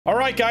All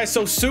right, guys,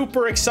 so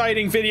super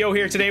exciting video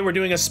here today. We're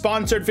doing a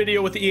sponsored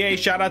video with EA.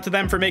 Shout out to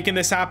them for making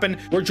this happen.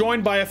 We're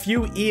joined by a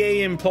few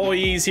EA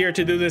employees here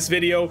to do this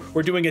video.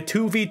 We're doing a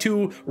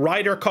 2v2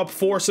 Ryder Cup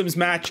foursomes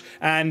match,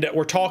 and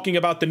we're talking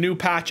about the new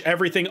patch,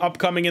 everything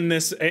upcoming in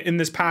this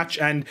patch,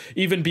 and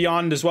even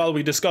beyond as well.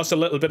 We discussed a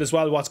little bit as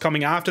well what's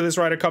coming after this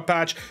Ryder Cup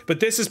patch,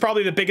 but this is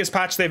probably the biggest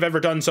patch they've ever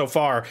done so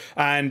far,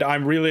 and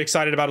I'm really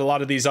excited about a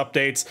lot of these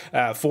updates.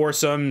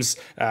 Foursomes,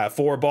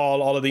 four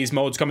ball, all of these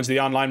modes coming to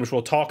the online, which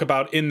we'll talk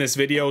about in this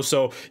video.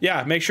 So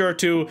yeah, make sure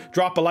to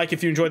drop a like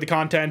if you enjoyed the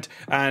content,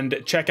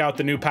 and check out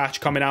the new patch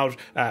coming out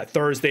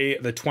Thursday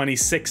the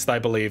 26th, I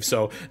believe.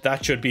 So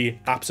that should be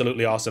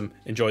absolutely awesome.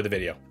 Enjoy the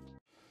video.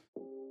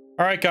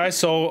 All right, guys,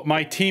 so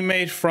my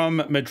teammate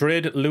from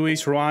Madrid,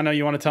 Luis Ruana,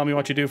 you want to tell me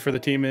what you do for the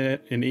team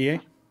in EA?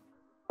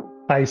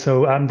 Hi,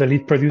 so I'm the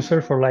lead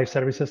producer for live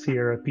services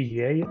here at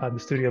PGA at the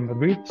studio in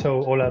Madrid.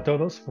 So hola a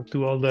todos,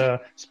 to all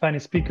the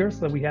Spanish speakers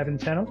that we have in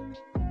the channel.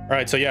 All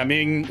right, so yeah,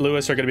 me and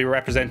Lewis are going to be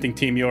representing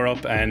Team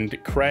Europe, and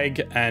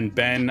Craig and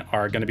Ben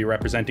are going to be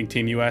representing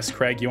Team US.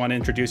 Craig, you want to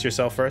introduce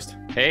yourself first?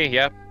 Hey,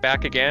 yeah,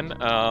 back again.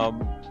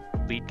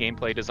 Lead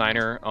gameplay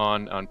designer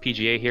on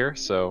PGA here.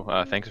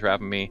 So thanks for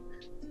having me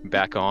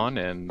back on.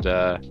 And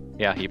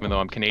yeah, even though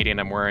I'm Canadian,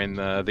 I'm wearing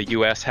the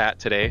US hat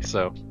today.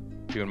 So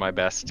doing my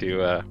best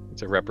to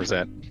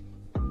represent.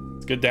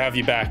 It's good to have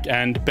you back.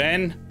 And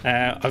Ben,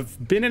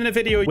 I've been in a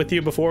video with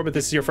you before, but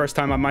this is your first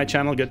time on my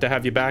channel. Good to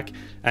have you back.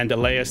 And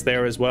Elias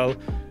there as well.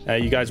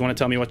 You guys want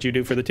to tell me what you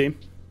do for the team?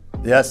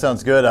 Yeah,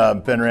 sounds good.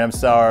 Ben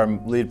Ramsauer,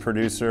 I'm lead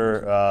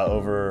producer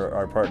over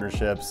our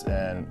partnerships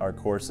and our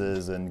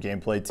courses and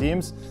gameplay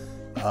teams.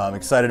 I'm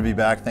excited to be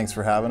back. Thanks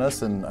for having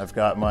us. And I've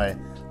got my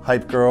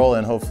hype girl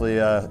and hopefully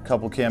a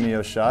couple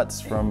cameo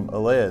shots from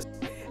Elias.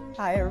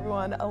 Hi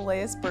everyone,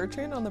 Elias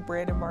Bertrand on the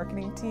brand and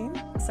marketing team.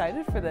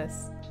 Excited for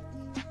this.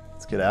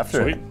 Let's get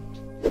after it.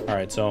 All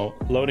right, so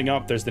loading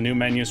up, there's the new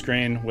menu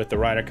screen with the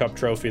Ryder Cup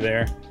trophy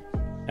there.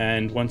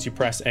 And once you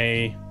press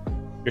A,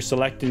 you're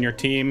selecting your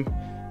team.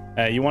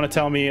 You want to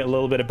tell me a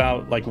little bit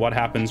about like what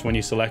happens when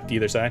you select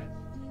either side?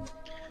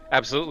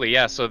 Absolutely,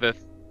 yeah. So the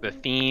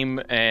theme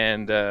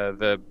and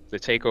the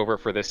takeover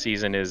for this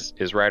season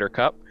is Ryder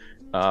Cup.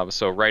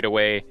 So right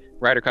away,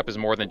 Ryder Cup is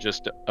more than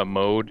just a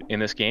mode in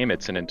this game.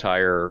 It's an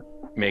entire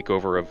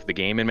makeover of the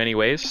game in many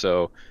ways.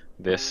 So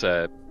this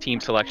team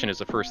selection is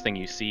the first thing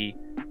you see.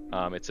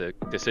 It's a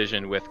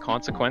decision with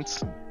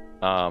consequence.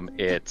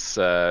 It's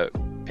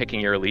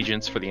picking your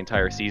allegiance for the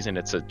entire season.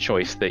 It's a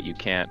choice that you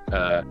can't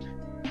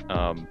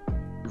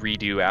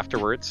redo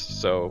afterwards.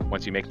 So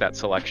once you make that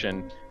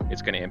selection,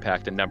 it's going to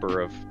impact a number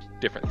of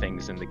different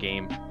things in the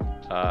game.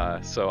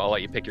 So I'll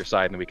let you pick your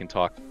side and we can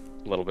talk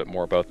a little bit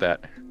more about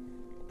that.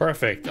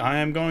 Perfect. I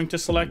am going to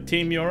select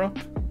Team Europe.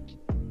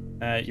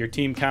 Your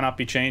team cannot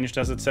be changed,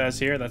 as it says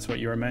here. That's what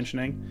you were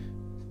mentioning.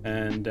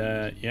 And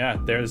yeah,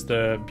 there's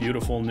the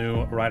beautiful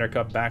new Ryder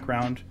Cup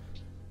background.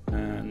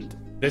 And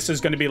this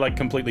is going to be like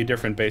completely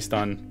different based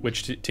on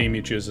which team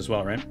you choose as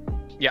well, right?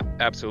 Yeah,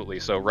 absolutely.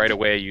 So right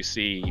away you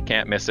see, you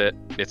can't miss it.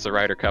 It's the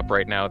Ryder Cup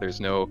right now.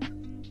 There's no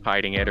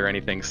hiding it or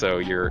anything. So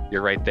you're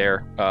right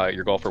there.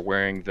 Your golfer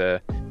wearing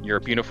the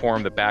Europe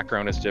uniform. The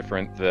background is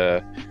different.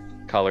 The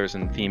colors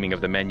and theming of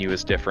the menu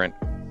is different.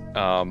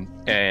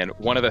 And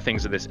one of the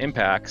things that this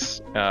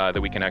impacts that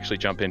we can actually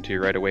jump into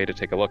right away to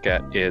take a look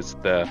at is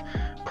the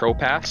Pro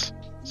Pass.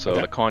 So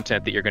the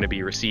content that you're going to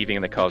be receiving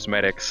and the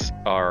cosmetics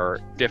are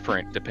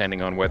different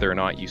depending on whether or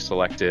not you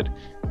selected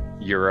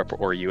Europe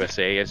or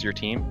USA as your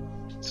team.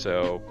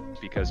 So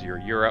because you're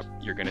Europe,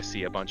 you're going to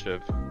see a bunch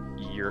of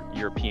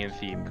European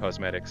themed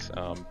cosmetics.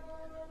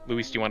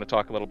 Luis, do you want to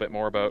talk a little bit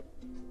more about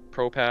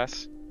Pro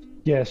Pass?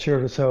 Yeah,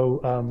 sure. So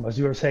as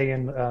you were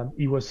saying,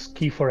 it was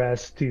key for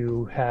us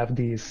to have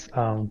this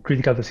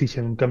critical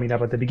decision coming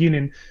up at the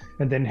beginning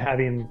and then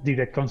having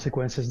direct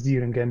consequences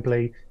during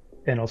gameplay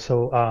and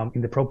also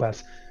in the Pro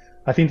Pass.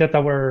 I think that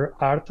our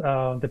art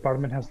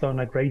department has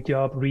done a great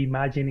job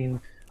reimagining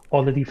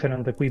all the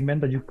different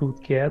equipment that you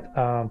could get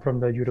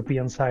from the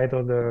European side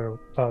or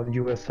the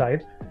US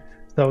side.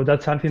 So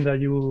that's something that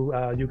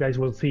you guys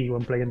will see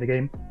when playing the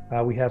game.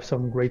 We have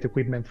some great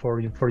equipment for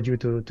you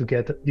to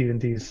get during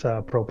this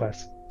Pro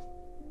Pass.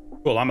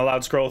 Cool. I'm allowed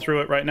to scroll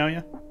through it right now,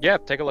 yeah? Yeah,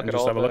 take a look at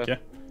all the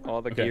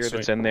Okay, gear sweet.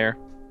 that's in there.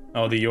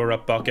 Oh, the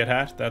Europe bucket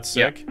hat. That's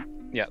sick.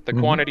 Yeah, the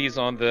quantities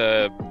on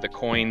the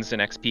coins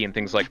and XP and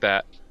things like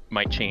that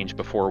might change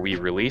before we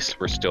release.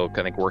 We're still,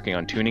 I think, working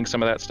on tuning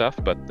some of that stuff,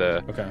 but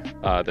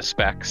the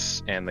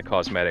specs and the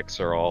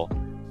cosmetics are all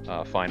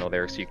final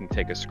there, so you can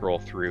take a scroll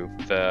through.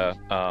 The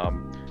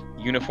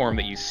uniform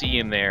that you see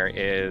in there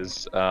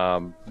is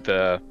our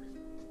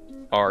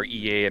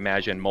EA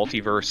Imagine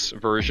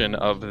multiverse version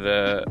of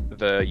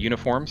the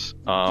uniforms.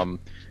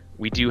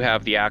 We do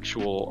have the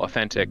actual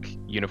authentic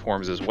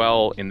uniforms as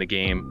well in the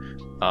game,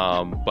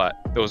 but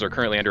those are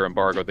currently under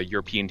embargo. The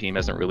European team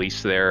hasn't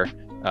released their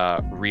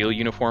real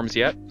uniforms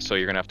yet, so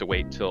you're gonna have to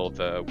wait till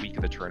the week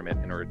of the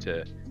tournament in order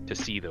to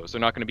see those.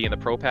 They're not going to be in the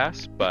Pro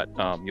Pass, but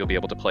you'll be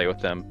able to play with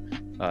them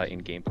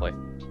in gameplay.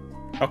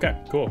 Okay,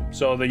 cool.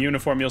 So the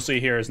uniform you'll see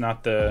here is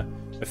not the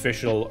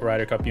official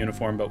Ryder Cup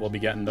uniform, but we'll be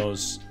getting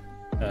those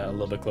a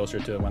little bit closer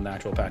to when the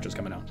actual patch is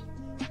coming out.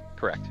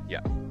 Correct. Yeah.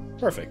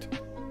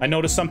 Perfect. I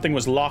noticed something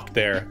was locked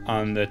there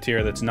on the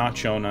tier that's not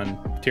shown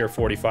on tier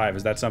 45.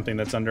 Is that something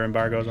that's under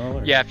embargo as well?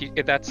 Or? Yeah, if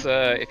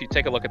you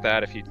take a look at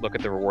that, if you look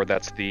at the reward,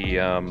 that's the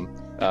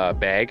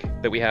bag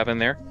that we have in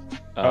there.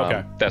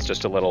 Okay. That's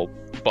just a little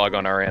bug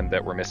on our end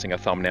that we're missing a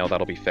thumbnail.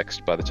 That'll be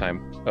fixed by the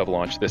time of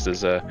launch. This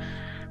is a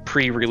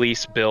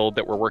pre-release build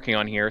that we're working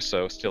on here,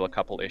 so still a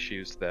couple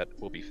issues that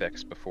will be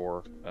fixed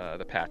before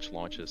the patch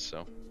launches.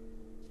 So.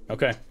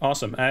 Okay,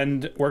 awesome.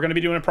 And we're going to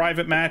be doing a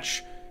private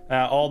match.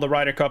 All the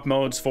Ryder Cup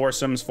modes,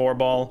 foursomes,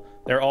 four-ball,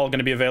 they're all going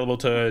to be available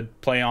to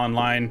play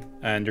online,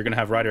 and you're going to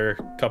have Ryder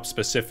Cup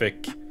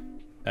specific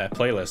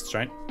playlists,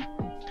 right?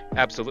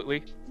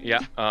 Absolutely, yeah.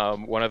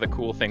 One of the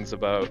cool things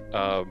about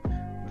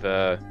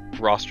the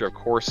roster of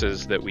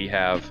courses that we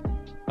have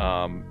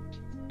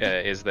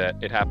is that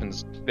it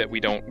happens that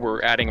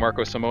we're adding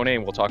Marco Simone,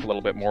 and we'll talk a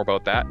little bit more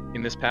about that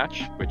in this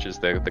patch, which is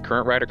the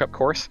current Ryder Cup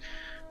course.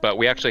 But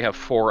we actually have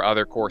 4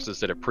 other courses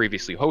that have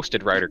previously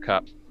hosted Ryder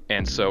Cup,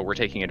 and so we're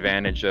taking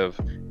advantage of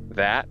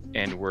that,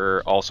 and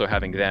we're also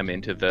having them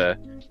into the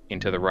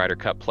Ryder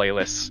Cup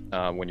playlists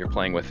when you're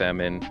playing with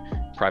them in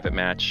private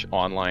match,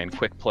 online,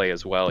 quick play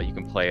as well. You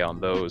can play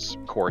on those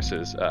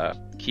courses,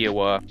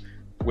 Kiowa,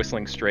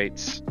 Whistling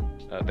Straits,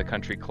 the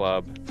Country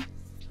Club,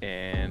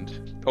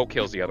 and Oak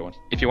Hill's the other one.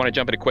 If you want to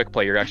jump into quick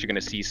play, you're actually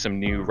going to see some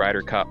new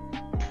Ryder Cup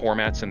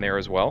formats in there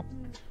as well.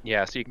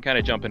 Yeah, so you can kind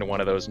of jump into one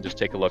of those and just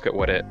take a look at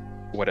what it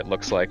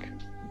looks like.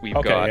 We've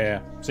got,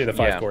 yeah. See the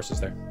 5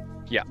 courses there.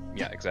 Yeah,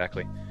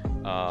 exactly.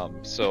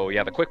 So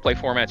yeah, the quick play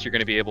formats, you're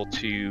going to be able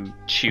to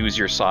choose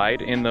your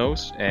side in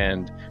those,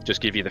 and just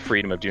give you the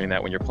freedom of doing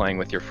that when you're playing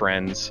with your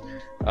friends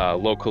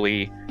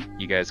locally.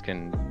 You guys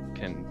can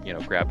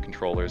grab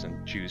controllers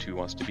and choose who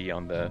wants to be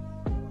on the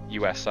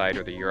US side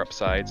or the Europe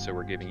side. So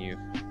we're giving you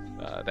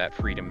that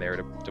freedom there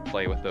to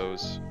play with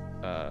those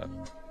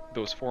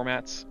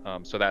formats.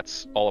 So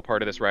that's all a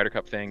part of this Ryder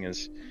Cup thing.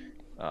 Is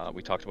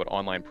we talked about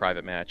online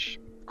private match.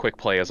 Quick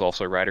play is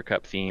also Ryder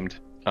Cup themed.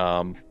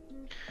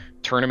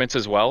 Tournaments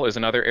as well is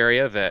another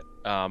area that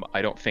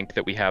I don't think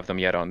that we have them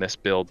yet on this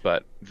build,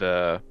 but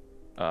the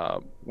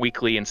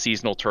weekly and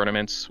seasonal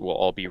tournaments will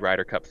all be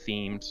Ryder Cup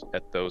themed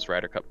at those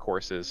Ryder Cup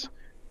courses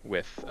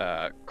with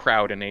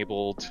crowd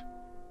enabled.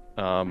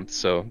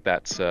 So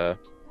that's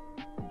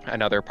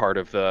another part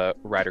of the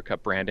Ryder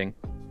Cup branding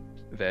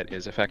that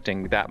is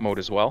affecting that mode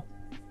as well.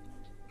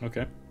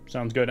 Okay,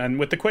 sounds good. And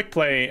with the quick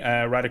play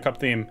Ryder Cup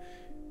theme,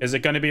 is it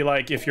going to be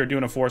like if you're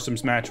doing a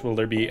foursomes match, will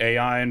there be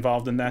AI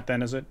involved in that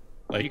then, is it?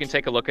 You can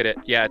take a look at it.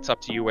 Yeah, it's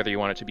up to you whether you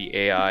want it to be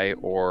AI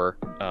or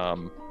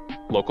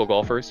local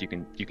golfers. You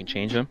can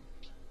change them.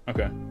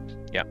 Okay.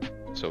 Yeah.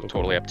 So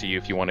totally up to you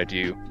if you want to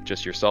do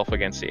just yourself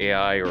against the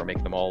AI or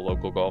make them all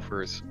local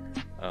golfers.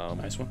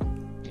 Nice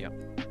one. Yeah.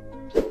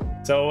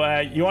 So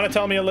you want to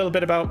tell me a little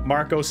bit about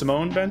Marco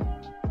Simone, Ben?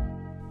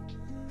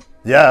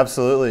 Yeah,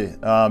 absolutely.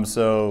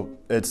 So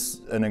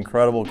it's an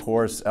incredible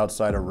course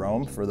outside of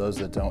Rome. For those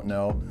that don't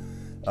know,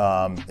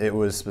 it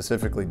was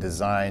specifically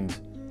designed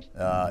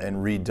and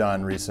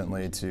redone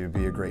recently to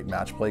be a great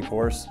match play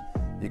course.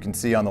 You can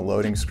see on the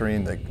loading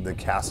screen the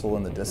castle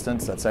in the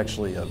distance. That's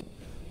actually a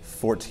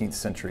 14th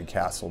century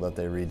castle that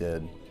they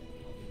redid.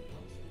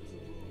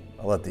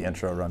 I'll let the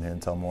intro run here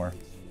and tell more.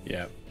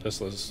 Yeah,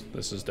 this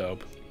is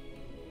dope.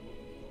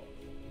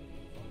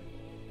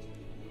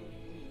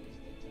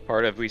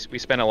 Part of we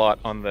spent a lot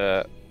on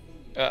a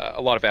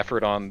lot of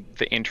effort on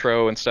the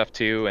intro and stuff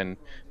too, and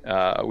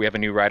we have a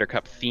new Ryder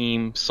Cup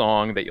theme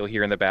song that you'll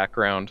hear in the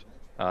background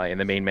in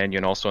the main menu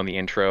and also in the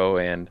intro,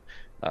 and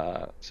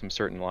some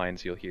certain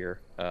lines you'll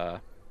hear.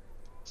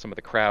 Some of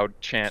the crowd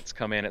chants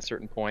come in at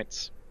certain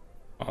points.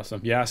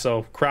 Awesome. Yeah,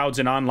 so crowds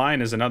in online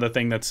is another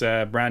thing that's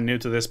brand new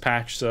to this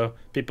patch, so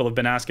people have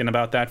been asking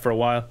about that for a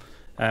while.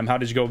 How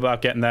did you go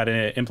about getting that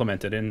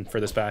implemented in for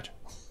this patch?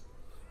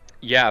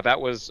 Yeah, that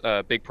was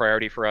a big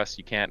priority for us.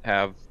 You can't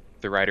have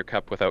the Ryder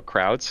Cup without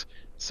crowds,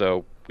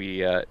 so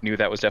we knew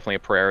that was definitely a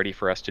priority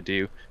for us to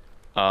do.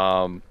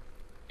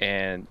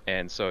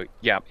 And so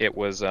yeah, it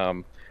was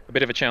a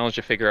bit of a challenge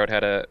to figure out how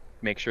to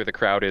make sure the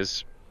crowd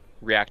is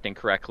reacting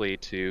correctly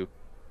to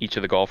each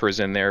of the golfers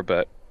in there,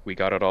 but we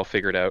got it all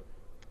figured out.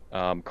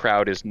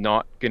 Crowd is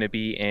not going to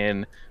be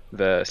in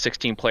the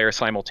 16 player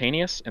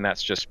simultaneous, and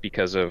that's just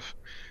because of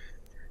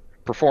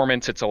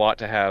performance. It's a lot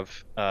to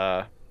have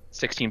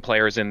 16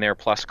 players in there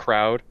plus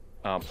crowd,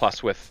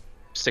 plus with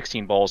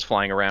 16 balls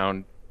flying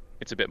around,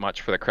 it's a bit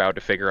much for the crowd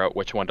to figure out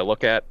which one to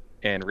look at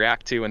and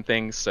react to and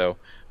things. So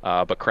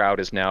but crowd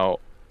is now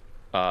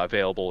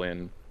available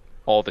in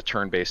all the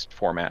turn-based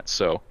formats,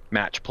 so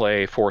match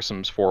play,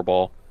 foursomes, four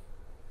ball,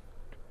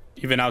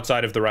 even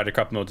outside of the Ryder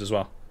Cup modes as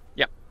well.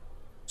 Yeah.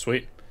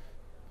 Sweet.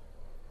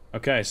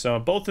 Okay, so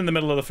both in the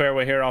middle of the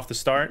fairway here off the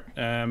start.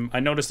 I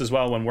noticed as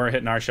well when we're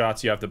hitting our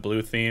shots, you have the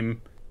blue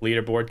theme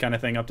leaderboard kind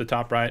of thing up the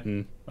top right,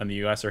 and when the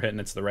US are hitting,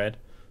 it's the red.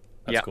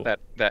 That's cool.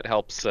 that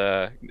helps.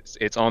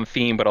 It's on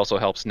theme, but also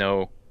helps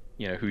know,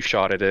 you know, whose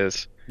shot it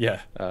is.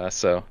 Yeah.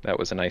 So that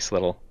was a nice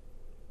little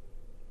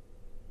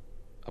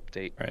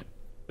update. Right.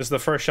 This is the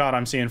first shot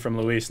I'm seeing from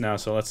Luis now,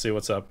 so let's see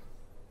what's up.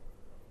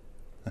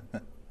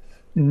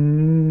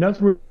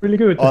 Not really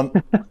good.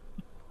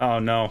 Oh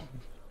no.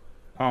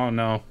 Oh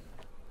no.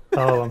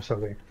 Oh, I'm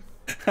sorry.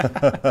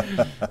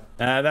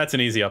 That's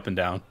an easy up and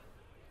down.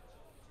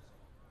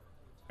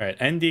 All right,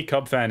 ND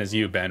Cub fan is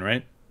you, Ben,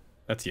 right?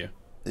 That's you.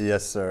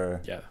 Yes,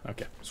 sir. Yeah,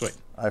 okay, sweet.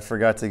 I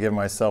forgot to give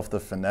myself the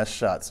finesse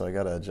shot, so I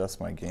got to adjust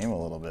my game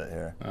a little bit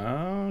here.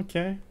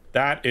 Okay.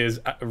 That is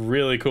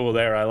really cool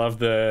there. I love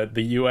the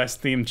US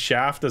themed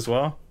shaft as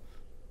well.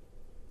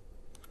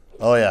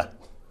 Oh, yeah.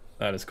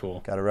 That is cool.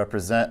 Got to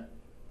represent.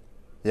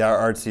 Yeah,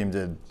 our team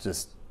did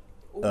just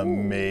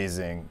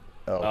amazing.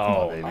 Oh, come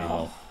on, baby.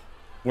 Wow.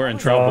 We're in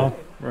trouble.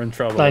 We're in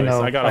trouble. I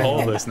know. I got to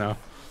hold this now.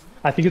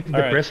 I think it's the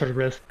right. pressure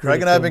risk.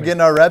 Craig and I have been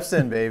getting our reps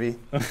in, baby.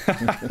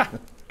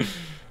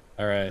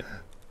 All right.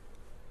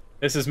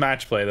 This is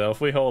match play, though.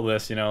 If we hold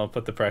this, you know, I'll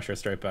put the pressure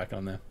straight back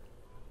on them.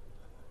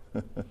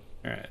 All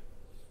right.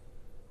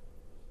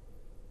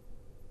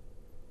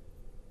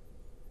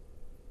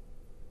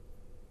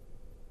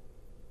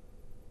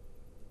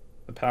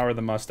 The power of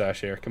the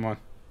mustache here. Come on.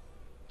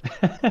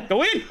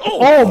 Go in!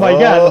 Oh my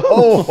god!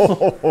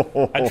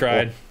 Oh. I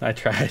tried. I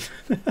tried.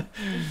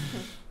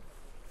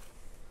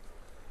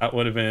 That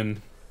would have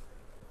been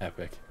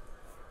epic.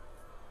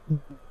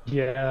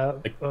 Yeah.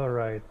 All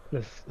right.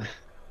 Let's.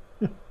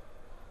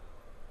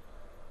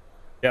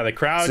 Yeah, the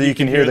crowd. So you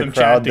can hear the them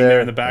crowd chanting there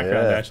in the there.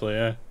 background. Yeah. Actually,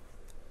 yeah.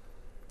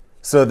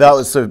 So that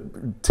was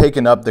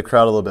taking up the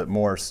crowd a little bit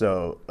more.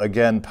 So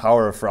again,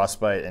 power of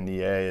Frostbite and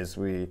EA is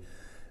we've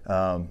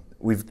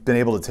been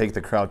able to take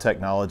the crowd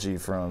technology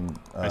from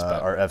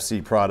our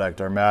FC product,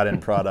 our Madden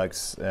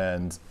products,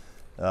 and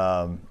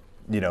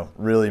you know,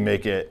 really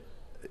make it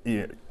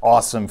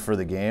awesome for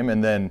the game.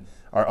 And then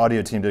our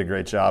audio team did a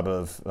great job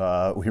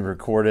of we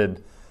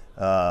recorded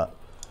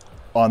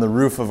on the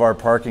roof of our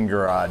parking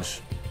garage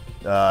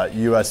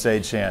USA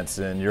chants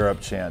and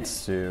Europe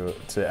chants to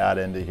add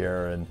into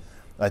here. And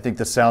I think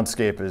the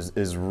soundscape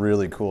is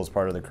really cool as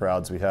part of the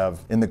crowds. We have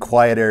in the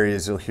quiet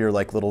areas, you'll hear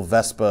like little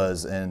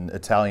Vespas and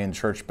Italian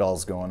church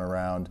bells going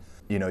around.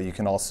 You know, you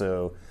can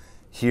also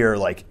hear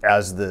like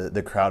as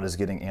the crowd is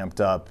getting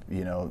amped up,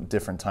 you know,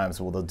 different times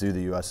they'll do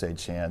the USA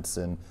chants.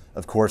 And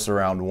of course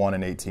around 1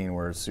 and 18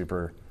 we're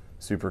super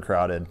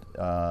crowded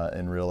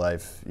in real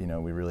life. You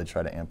know, we really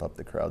try to amp up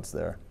the crowds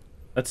there.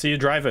 Let's see you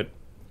drive it.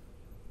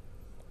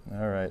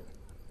 All right.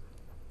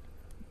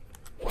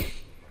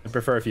 I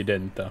prefer if you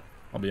didn't, though.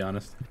 I'll be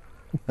honest.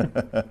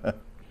 Okay.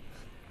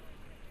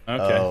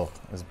 Oh,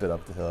 it was a bit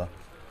up the hill.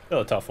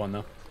 Still a tough one,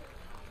 though.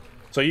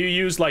 So you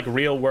use like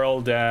real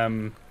world.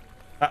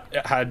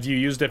 Had you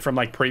used it from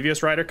like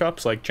previous Ryder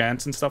Cups, like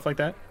chants and stuff like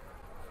that?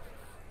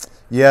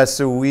 Yeah,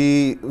 so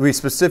we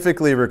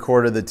specifically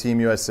recorded the Team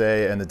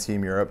USA and the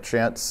Team Europe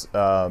chants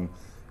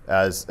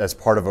as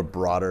part of a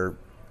broader.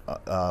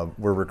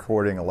 We're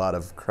recording a lot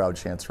of crowd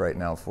chants right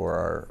now for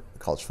our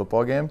college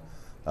football game.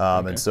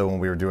 And so when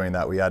we were doing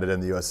that, we added in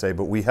the USA.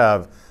 But we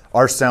have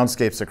our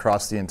soundscapes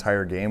across the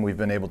entire game. We've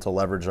been able to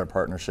leverage our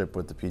partnership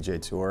with the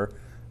PGA Tour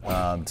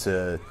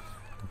to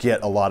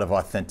get a lot of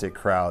authentic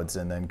crowds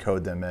and then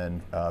code them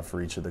in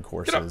for each of the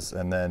courses.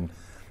 And then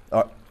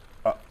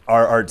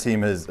our art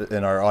team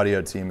and our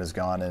audio team has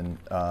gone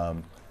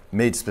and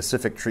made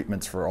specific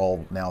treatments for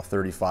all now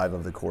 35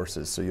 of the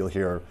courses. So you'll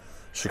hear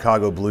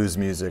Chicago blues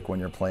music when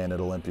you're playing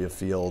at Olympia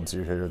Fields.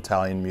 You hear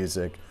Italian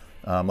music.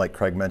 Like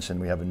Craig mentioned,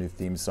 we have a new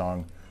theme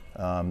song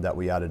that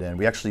we added in.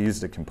 We actually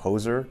used a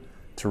composer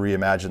to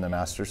reimagine the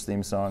Masters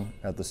theme song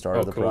at the start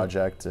of the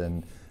project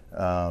and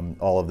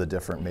all of the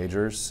different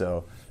majors.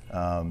 So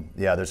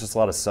yeah, there's just a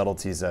lot of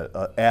subtleties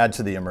that add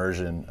to the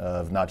immersion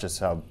of not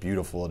just how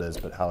beautiful it is,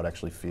 but how it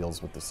actually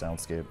feels with the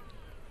soundscape.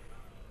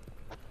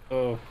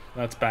 Oh,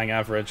 that's bang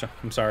average.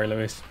 I'm sorry,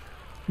 Luis.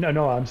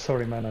 No, I'm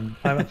sorry, man.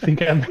 I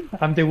think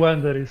I'm the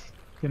one that is,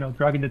 you know,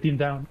 dragging the team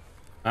down.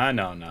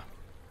 No.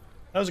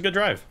 That was a good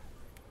drive.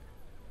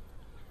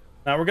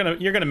 Now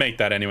you're gonna make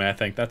that anyway. I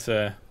think that's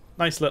a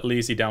nice little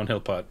easy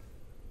downhill putt.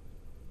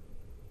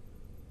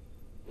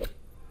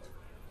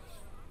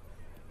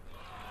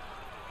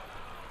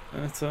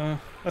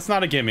 That's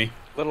not a gimme.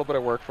 A little bit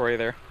of work for you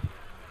there.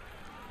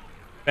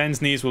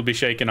 Ben's knees will be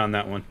shaking on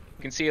that one.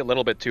 You can see a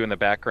little bit too in the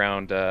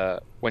background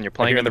when you're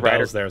playing I hear in the bells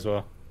Ryder. there as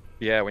well.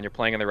 Yeah, when you're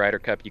playing in the Ryder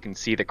Cup, you can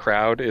see the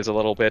crowd is a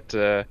little bit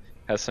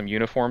has some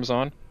uniforms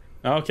on.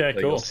 Okay,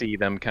 So cool. you'll see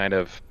them kind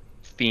of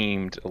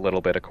themed a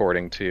little bit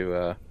according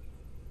to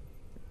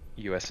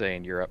USA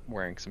and Europe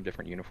wearing some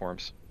different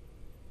uniforms.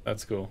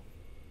 That's cool.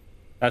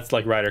 That's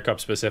like Ryder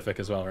Cup specific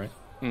as well, right?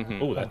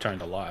 Mm-hmm. Oh, that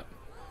turned a lot.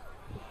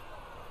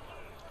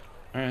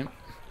 All right.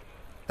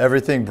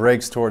 Everything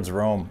breaks towards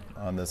Rome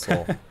on this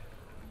hole.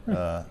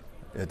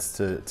 It's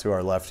to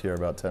our left here,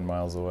 about 10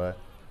 miles away.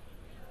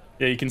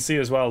 Yeah, you can see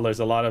as well. There's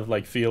a lot of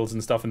like fields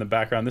and stuff in the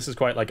background. This is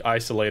quite like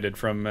isolated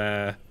from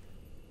the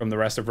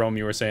rest of Rome.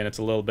 You were saying it's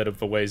a little bit of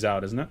a ways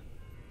out, isn't it?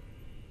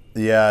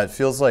 Yeah, it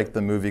feels like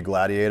the movie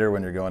Gladiator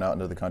when you're going out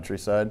into the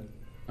countryside.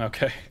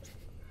 Okay.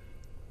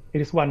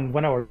 It is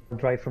 1 hour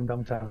drive from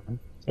downtown.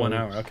 So 1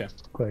 hour, okay.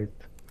 Quite.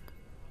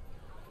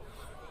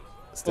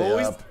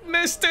 Stay up.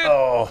 Missed it!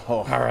 Oh.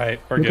 All right,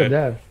 we're Look good.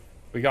 at that.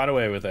 We got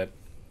away with it.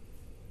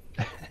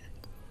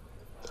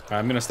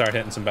 I'm gonna start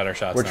hitting some better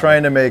shots. We're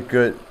trying to make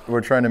good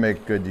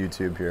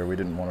YouTube here. We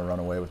didn't want to run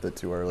away with it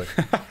too early.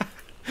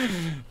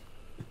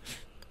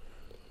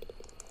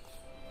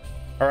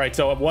 All right,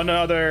 so one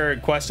other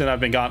question I've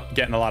been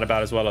getting a lot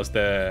about as well is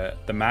the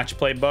match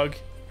play bug.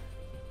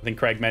 I think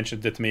Craig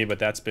mentioned it to me, but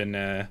that's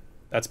been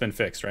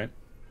fixed, right?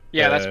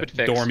 Yeah, the that's been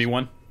fixed. Dormy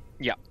one.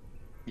 Yeah,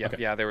 yeah, Okay.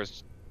 yeah. There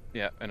was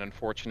an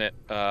unfortunate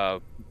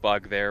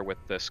bug there with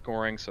the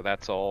scoring, so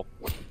that's all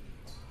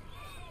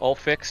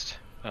fixed.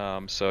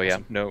 So yeah,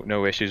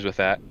 no issues with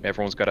that.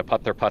 Everyone's got to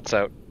putt their putts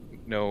out.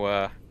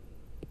 No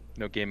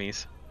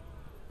gimmies.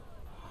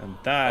 And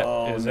that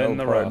is in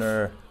the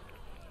partner. rough.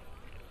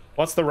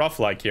 What's the rough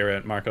like here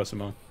at Marco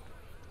Simone?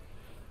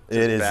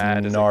 It is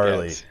Bad as it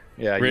gnarly. gets.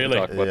 Yeah, you Really?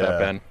 can talk about that,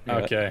 Ben. Yeah.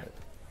 Okay.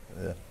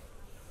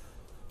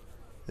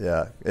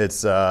 Yeah,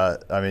 it's.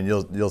 I mean,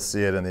 you'll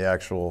see it in the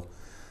actual.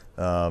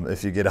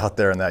 If you get out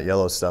there in that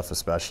yellow stuff,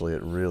 especially,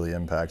 it really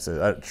impacts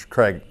it.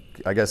 Craig,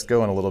 I guess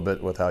go in a little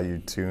bit with how you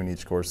tune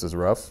each course's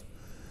rough,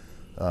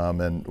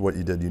 and what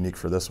you did unique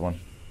for this one.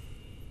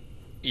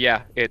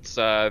 Yeah, it's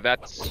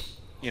that's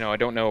I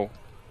don't know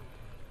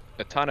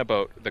a ton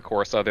about the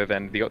course other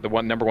than the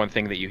number one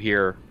thing that you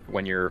hear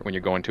when you're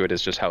going to it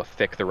is just how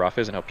thick the rough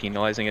is and how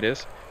penalizing it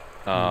is.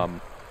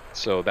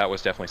 So that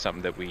was definitely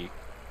something that we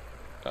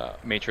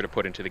made sure to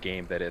put into the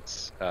game, that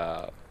it's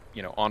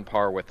on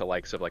par with the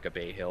likes of like a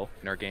Bay Hill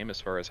in our game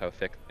as far as how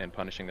thick and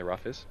punishing the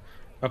rough is.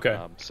 Okay.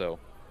 So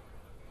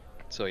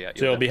yeah.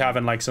 So you'll be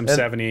having like some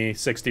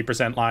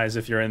 70-60% lies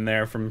if you're in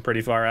there from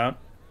pretty far out.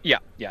 Yeah.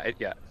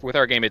 With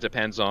our game, it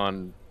depends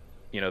on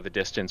the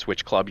distance,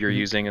 which club you're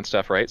using and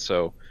stuff, right?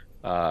 So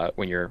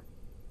when you're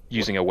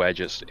using a wedge,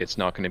 it's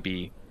not going to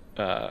be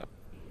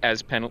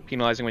as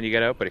penalizing when you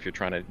get out. But if you're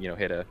trying to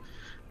hit a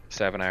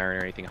 7-iron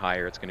or anything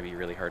higher, it's going to be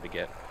really hard to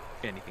get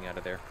anything out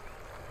of there.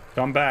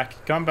 Come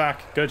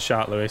back. Good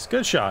shot, Luis.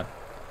 Good shot.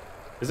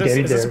 Is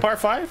this a par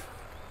 5?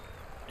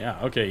 Yeah.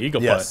 Okay.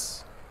 Eagle Yes.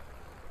 putt.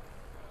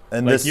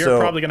 And Like, you're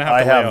probably gonna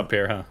have to lay up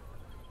here, huh?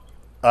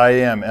 I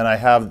am, and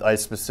I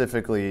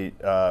specifically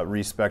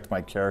respect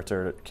my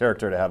character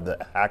to have the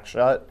hack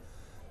shot,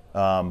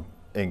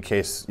 in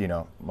case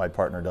my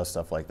partner does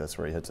stuff like this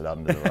where he hits it out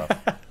into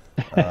the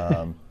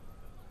rough.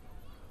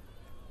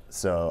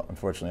 So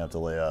unfortunately, I have to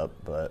lay up,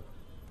 but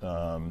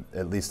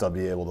at least I'll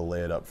be able to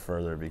lay it up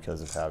further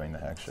because of having the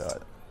hack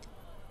shot.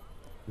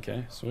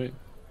 Okay, sweet.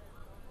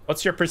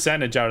 What's your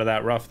percentage out of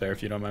that rough there,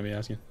 if you don't mind me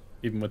asking,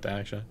 even with the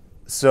hack shot?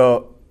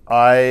 So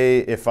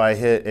if I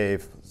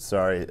hit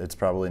sorry, it's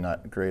probably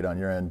not great on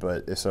your end,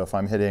 but so if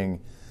I'm hitting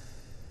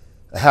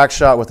a hack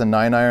shot with a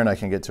 9-iron, I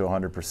can get to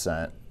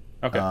 100%.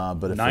 Okay.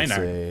 But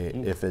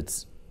if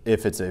it's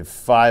a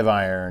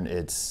 5-iron,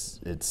 it's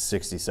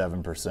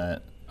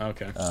 67%.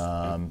 Okay.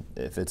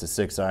 If it's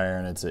a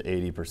 6-iron, it's at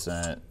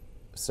 80%.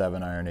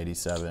 7-iron,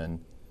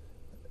 87.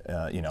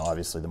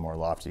 Obviously, the more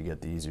loft you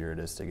get, the easier it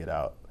is to get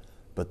out.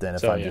 But then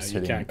if I'm just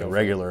hitting a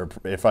regular,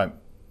 if I'm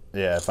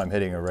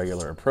hitting a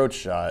regular approach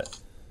shot,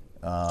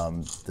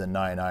 the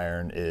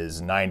 9-iron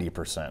is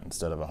 90%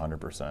 instead of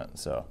 100%.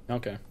 So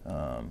okay.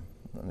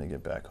 Let me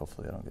get back.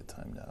 Hopefully, I don't get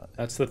timed out.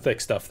 That's the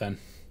thick stuff then.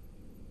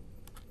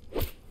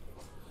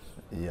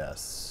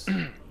 Yes.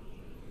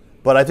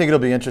 But I think it'll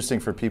be interesting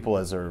for people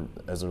as they're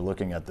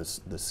looking at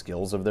the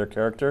skills of their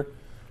character.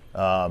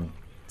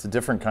 It's a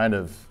different kind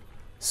of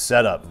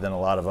setup than a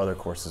lot of other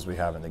courses we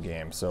have in the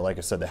game. So like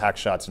I said, the hack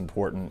shot's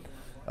important.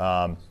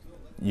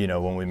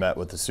 When we met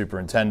with the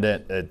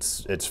superintendent,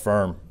 it's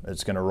firm.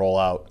 It's going to roll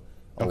out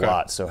a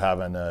lot. So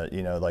having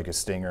like a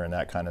stinger and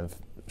that kind of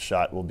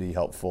shot will be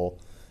helpful.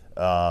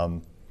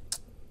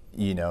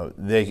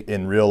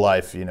 In real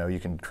life, you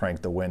can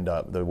crank the wind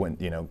up,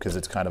 because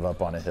it's kind of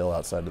up on a hill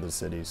outside of the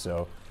city.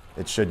 So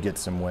it should get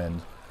some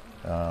wind.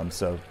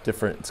 So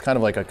different. It's kind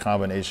of like a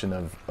combination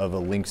of a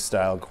link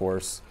style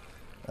course,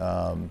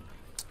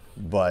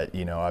 but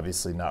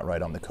obviously not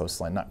right on the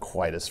coastline, not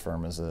quite as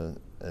firm as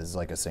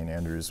like a St.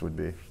 Andrews would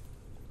be.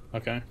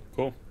 Okay,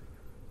 cool.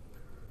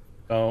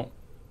 So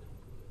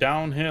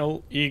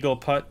downhill eagle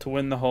putt to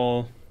win the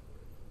hole.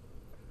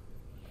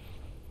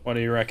 What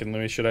do you reckon,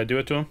 Louis? Should I do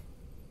it to him?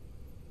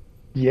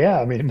 Yeah,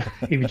 I mean,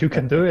 if you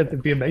can do it,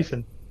 it'd be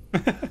amazing.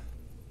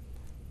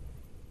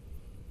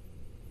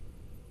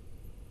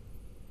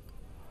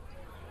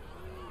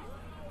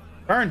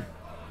 Burn.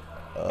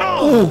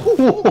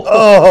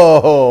 Oh!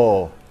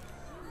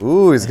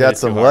 Ooh, he's got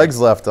some legs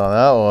left on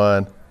that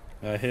one.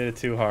 I hit it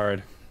too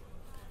hard.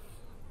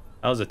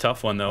 That was a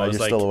tough one, though. It was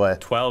you're still away.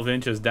 12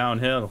 inches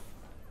downhill.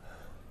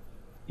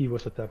 It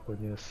was a tough one,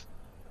 yes.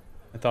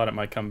 I thought it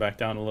might come back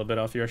down a little bit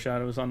off your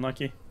shot. It was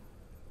unlucky.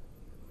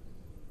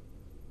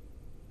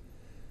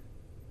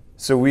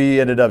 So we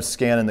ended up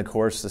scanning the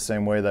course the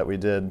same way that we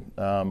did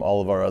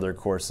all of our other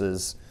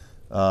courses.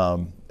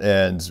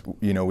 And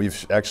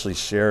we've actually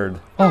shared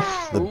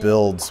the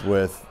builds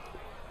with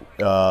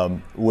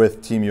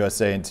with Team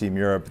USA and Team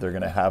Europe, they're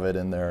going to have it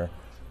in their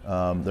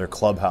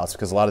clubhouse,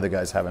 because a lot of the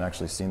guys haven't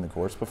actually seen the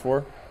course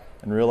before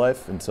in real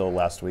life until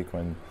last week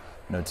when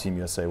Team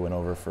USA went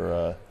over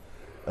for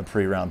a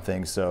pre-round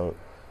thing. So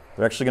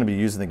they're actually going to be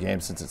using the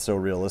game, since it's so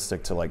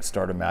realistic, to like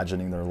start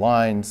imagining their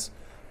lines.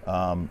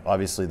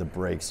 Obviously the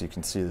breaks, you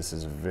can see this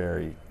is a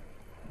very,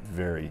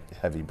 very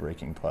heavy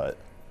breaking putt.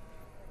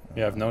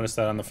 Yeah, I've noticed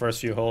that on the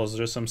first few holes.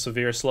 There's some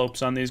severe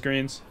slopes on these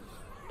greens.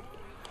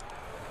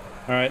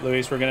 All right,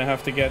 Luis, we're gonna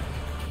have to get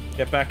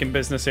back in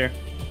business here.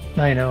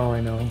 I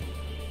know.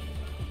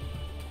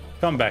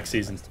 Comeback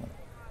season.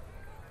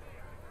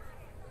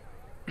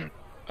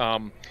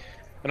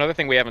 Another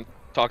thing we haven't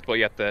talked about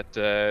yet that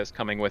is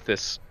coming with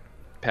this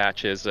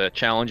patch is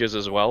challenges,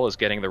 as well as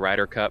getting the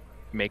Ryder Cup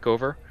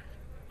makeover.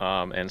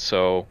 And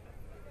so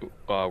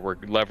we're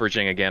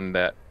leveraging again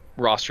that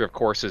roster of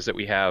courses that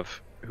we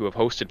have who have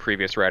hosted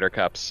previous Ryder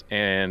Cups,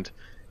 and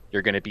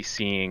you're going to be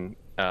seeing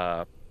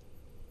a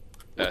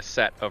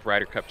set of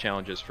Ryder Cup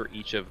challenges for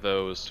each of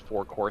those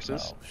 4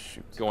 courses,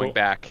 going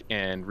back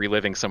and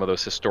reliving some of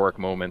those historic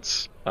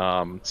moments.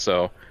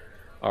 So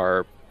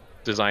our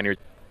designer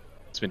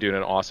has been doing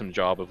an awesome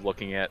job of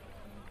looking at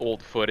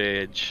old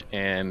footage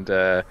and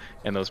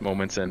those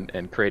moments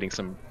and creating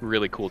some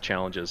really cool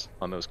challenges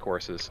on those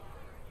courses.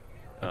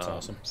 That's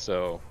awesome.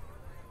 So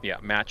yeah,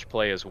 match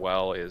play as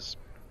well is,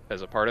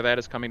 as a part of that,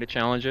 is coming to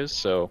challenges.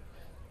 So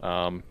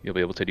you'll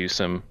be able to do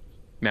some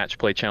match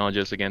play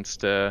challenges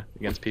against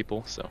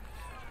people. So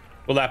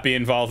will that be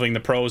involving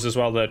the pros as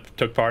well that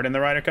took part in the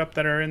Ryder Cup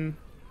that are in?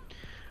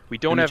 We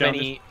don't have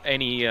any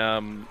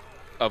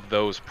of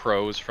those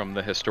pros from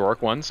the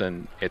historic ones,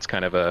 and it's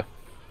kind of a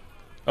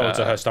it's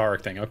a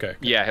historic thing. Okay.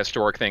 Yeah,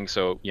 historic thing.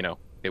 So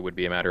it would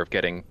be a matter of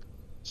getting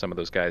some of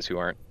those guys who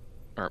aren't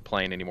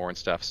playing anymore and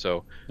stuff.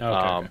 So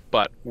okay.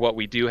 But what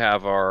we do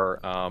have are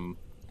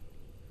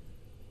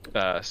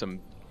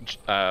some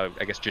I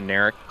guess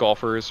generic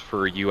golfers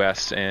for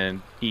US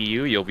and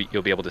EU. You'll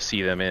be able to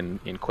see them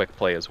in quick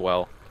play as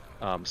well.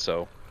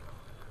 So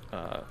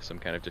some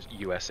kind of just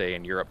USA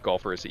and Europe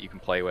golfers that you can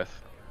play with.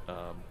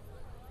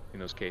 In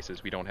those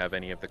cases, we don't have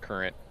any of the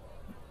current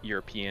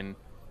European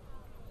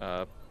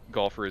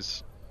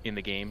golfers in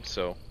the game.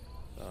 So,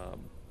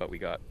 but we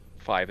got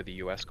 5 of the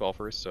US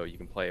golfers, so you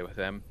can play with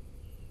them.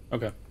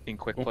 Okay. In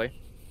quick play.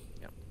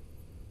 Yeah.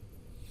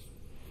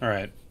 All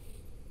right.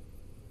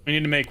 We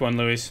need to make one,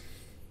 Luis.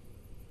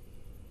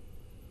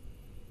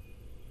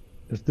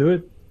 Let's do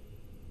it.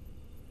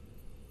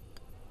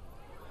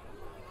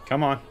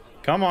 Come on.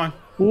 Come on.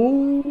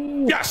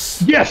 Ooh.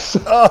 Yes! Yes!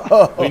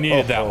 Oh, we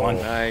needed that one.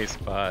 Nice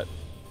putt.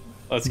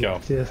 Let's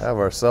go. Yes. Have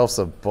ourselves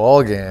a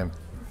ball game.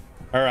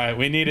 All right,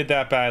 we needed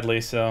that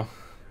badly, so...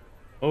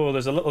 Oh,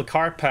 there's a little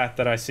cart path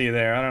that I see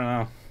there. I don't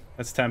know.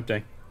 That's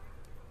tempting.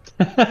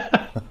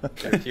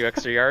 A few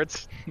extra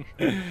yards.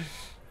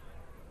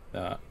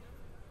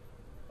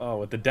 Oh,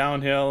 with the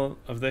downhill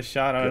of this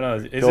shot, I don't know.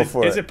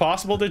 Is it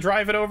possible to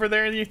drive it over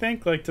there, do you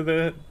think? Like to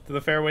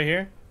the fairway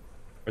here?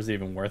 Or is it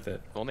even worth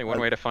it? Only one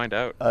way to find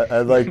out.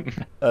 I'd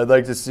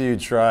like to see you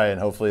try,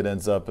 and hopefully it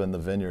ends up in the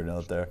vineyard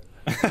out there.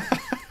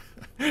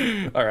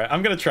 All right,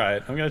 I'm gonna try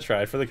it. I'm gonna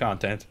try it for the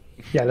content.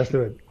 Yeah, let's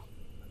do it.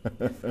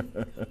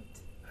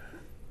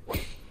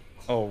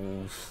 Oh,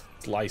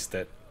 sliced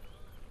it.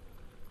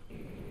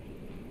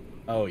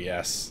 Oh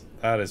yes,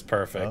 that is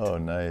perfect. Oh,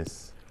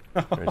 nice.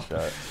 Great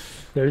shot.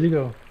 There you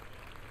go.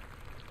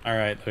 All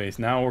right, Luis,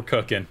 now we're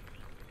cooking.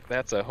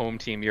 That's a home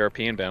team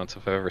European bounce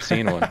if I've ever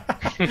seen one.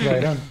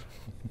 Right on.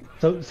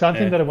 So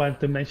something that I wanted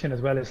to mention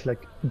as well is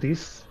like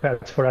this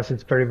patch for us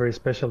is very, very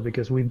special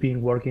because we've been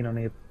working on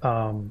it,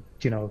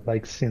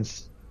 like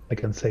since I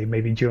can say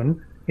maybe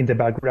June in the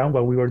background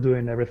while we were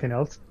doing everything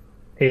else.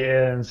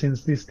 And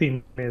since this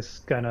team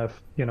is kind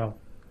of,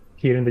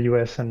 here in the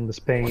US and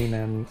Spain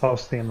and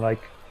Austin,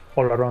 like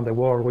all around the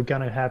world, we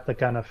kind of have the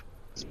kind of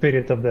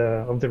spirit of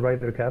the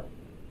Ryder Cup.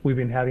 We've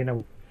been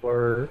having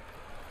our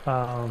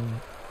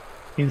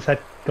inside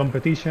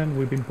competition.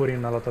 We've been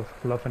putting a lot of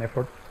love and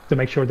effort to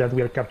make sure that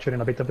we are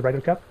capturing a bit of the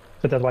Ryder Cup.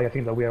 So that's why I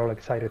think that we are all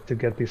excited to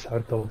get this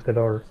out of the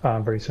door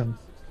very soon.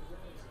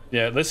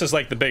 Yeah, this is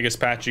like the biggest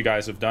patch you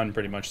guys have done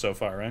pretty much so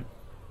far, right?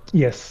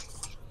 Yes.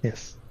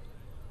 Yes.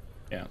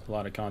 Yeah, a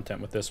lot of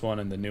content with this one,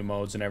 and the new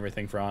modes and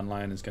everything for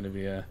online is going to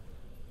be a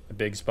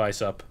big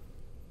spice up.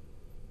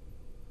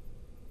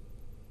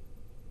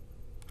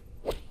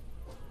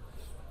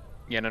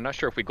 Yeah, and I'm not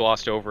sure if we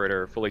glossed over it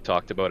or fully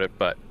talked about it,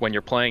 but when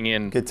you're playing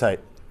in... Get tight.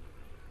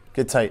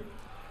 Get tight.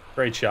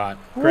 Great shot.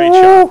 Great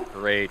shot.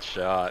 Great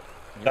shot.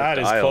 That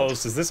is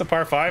close. Is this a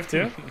par 5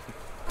 too?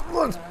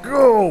 Let's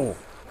go.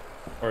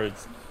 Or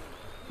it's...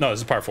 No,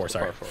 it's a par 4,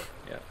 sorry. Par 4,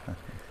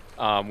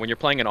 yeah. When you're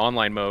playing in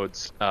online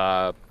modes,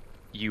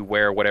 you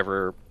wear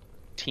whatever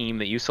team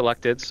that you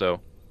selected,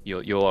 so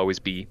you'll always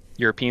be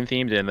European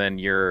themed, and then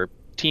your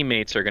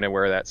teammates are going to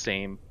wear that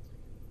same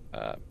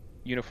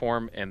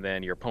uniform, and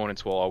then your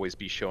opponents will always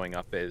be showing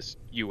up as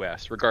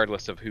US,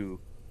 regardless of who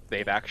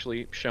they've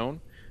actually shown.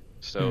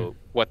 So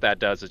what that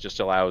does is just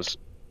allows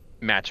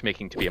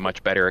matchmaking to be a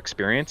much better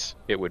experience.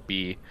 It would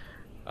be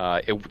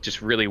It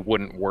just really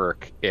wouldn't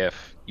work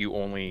if you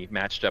only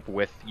matched up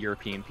with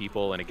European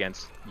people and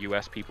against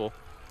US people,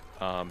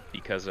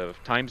 because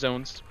of time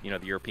zones. You know,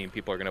 the European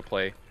people are going to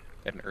play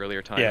at an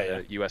earlier time,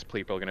 the US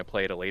people are going to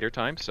play at a later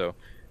time, so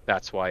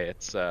that's why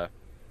it's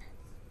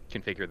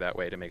configured that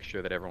way, to make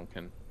sure that everyone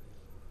can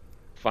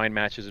find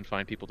matches and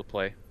find people to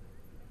play.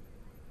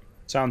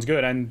 Sounds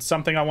good. And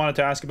something I wanted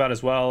to ask about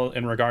as well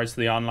in regards to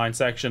the online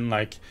section,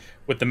 like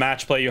with the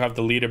match play, you have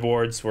the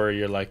leaderboards where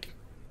you're like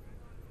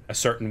a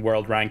certain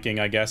world ranking,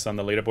 I guess, on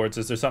the leaderboards.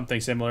 Is there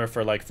something similar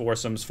for like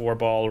foursomes, four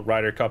ball,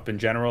 Ryder Cup in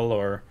general,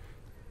 or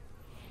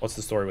what's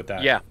the story with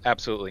that? Yeah,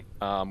 absolutely.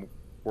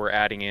 We're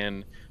adding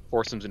in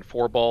foursomes and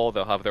four ball.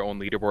 They'll have their own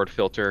leaderboard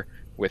filter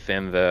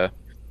within the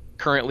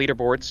current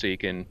leaderboard, so you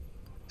can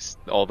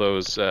all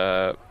those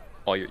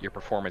all your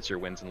performance, your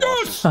wins and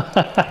losses.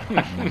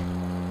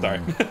 Sorry,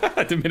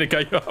 I didn't mean to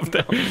cut you off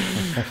there.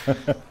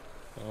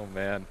 Oh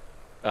man,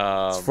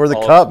 it's for the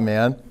cup,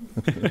 man.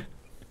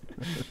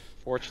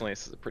 Fortunately,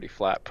 this is a pretty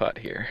flat putt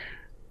here.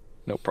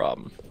 No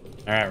problem.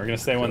 All right, we're gonna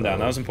stay one down.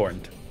 That was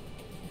important.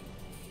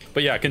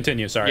 But yeah,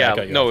 continue. Sorry. Yeah, I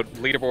cut you no, off.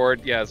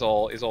 leaderboard. Yeah, is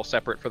all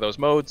separate for those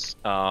modes.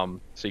 So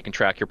you can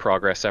track your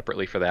progress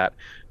separately for that.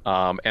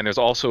 And there's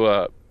also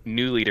a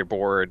new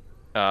leaderboard,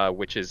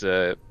 which is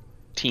a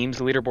teams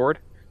leaderboard.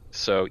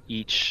 So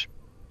each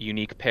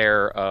unique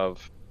pair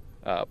of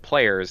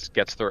players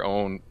gets their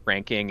own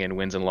ranking and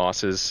wins and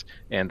losses,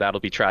 and that'll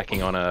be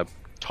tracking on a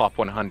top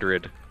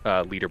 100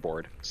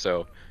 leaderboard.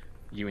 So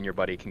you and your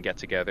buddy can get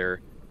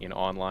together in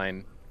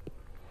online,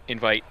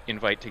 invite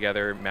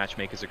together, match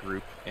make as a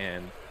group,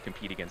 and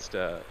compete against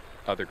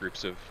other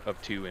groups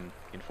of two in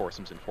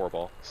foursomes and four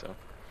ball.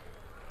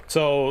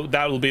 So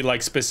that will be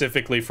like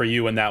specifically for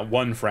you and that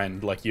one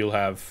friend. Like you'll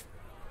have,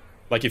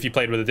 like if you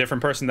played with a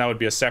different person, that would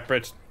be a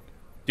separate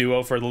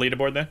duo for the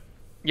leaderboard then?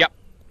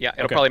 Yeah,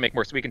 it'll probably make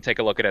more, so we can take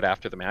a look at it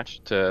after the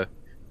match to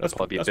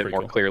probably be a bit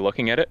more clear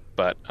looking at it.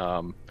 But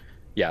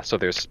yeah, so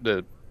there's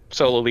the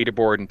solo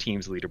leaderboard and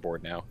teams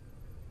leaderboard now.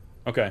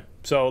 Okay,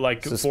 so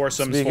like So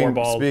foursomes, speaking- four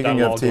ball, speaking that'll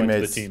of all go into the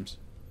teammates- teams.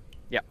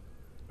 Yeah.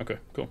 Okay,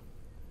 cool.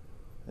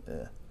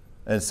 Yeah.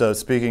 And so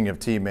speaking of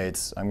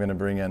teammates, I'm going to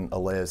bring in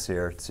Elias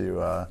here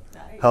to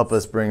help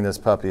us bring this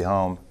puppy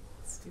home.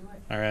 Let's do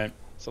it. All right,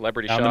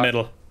 Celebrity down shot. the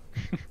middle.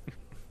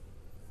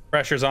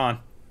 Pressure's on.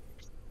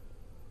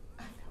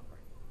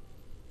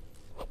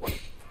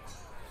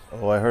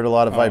 Oh, I heard a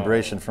lot of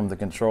vibration from the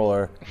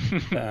controller.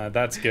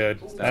 That's good.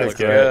 That's looks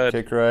good. good.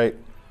 Kick right.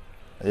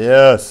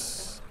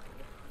 Yes.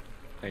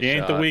 Nice He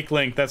ain't the shot. weak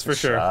link, that's for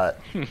sure. Shot.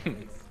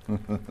 All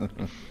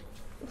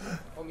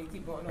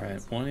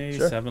right,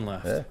 187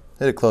 left. Yeah.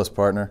 Hit it close,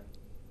 partner.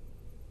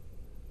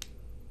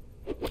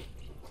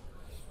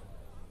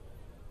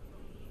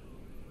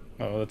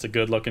 Oh, that's a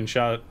good looking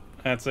shot.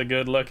 That's a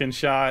good looking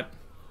shot.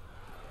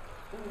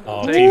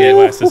 Oh, Take Team it.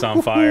 US is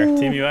on fire.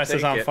 Team US is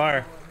Take on it.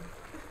 fire.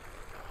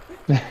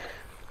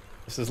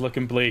 This is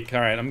looking bleak. All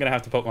right, I'm going to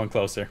have to put one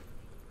closer.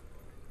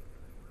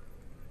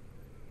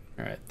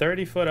 All right,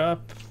 30 foot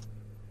up.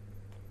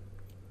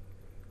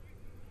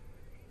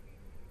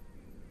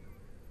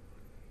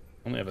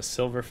 Only have a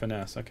silver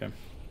finesse. Okay.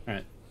 All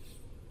right.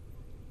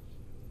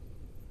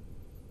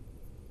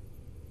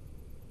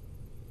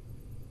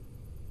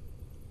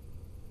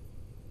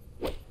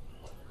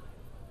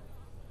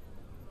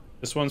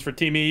 This one's for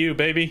Team EU,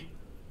 baby.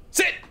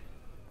 Sit!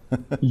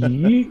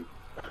 Ye-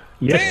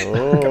 Yes.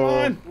 Oh, Come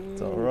on.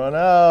 Don't run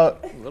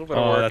out. A little bit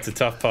of Oh, work. that's a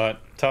tough putt.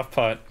 Tough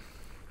putt.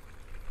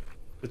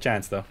 The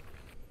chance, though.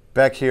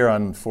 Back here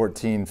on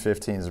 14,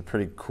 15 is a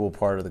pretty cool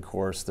part of the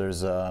course.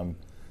 There's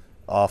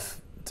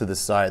off to the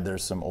side,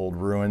 there's some old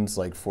ruins,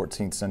 like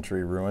 14th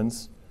century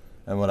ruins.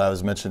 And what I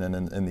was mentioning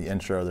in the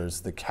intro, there's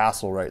the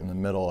castle right in the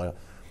middle.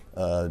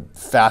 A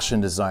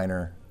fashion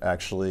designer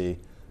actually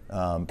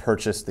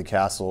purchased the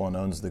castle and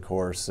owns the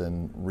course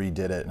and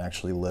redid it and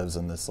actually lives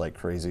in this like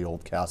crazy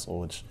old castle,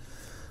 which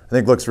I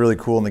think looks really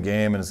cool in the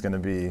game and is going to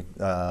be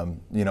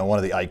you know, one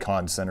of the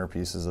icon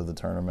centerpieces of the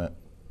tournament.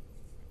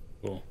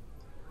 Cool.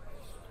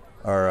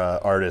 Our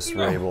artists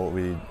were able,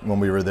 when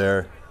we were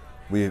there,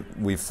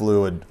 we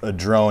flew a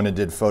drone and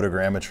did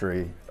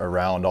photogrammetry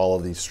around all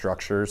of these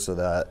structures so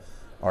that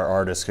our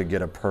artists could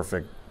get a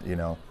perfect, you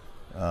know,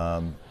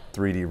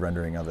 3D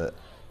rendering of it.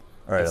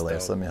 All right, That's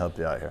Elias, dope. let me help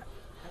you out here.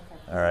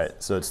 All right,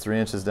 so it's 3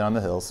 inches down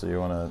the hill, so you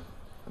want to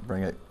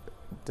bring it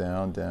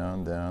down,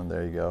 down, down.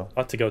 There you go.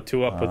 About to go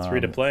 2 up with 3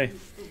 to play.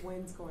 The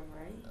wind's going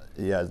right.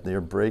 Yeah, your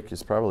brake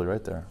is probably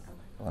right there.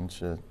 Why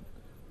don't you?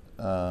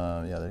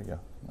 Yeah, there you go.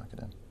 Knock it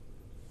in.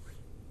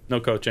 No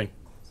coaching.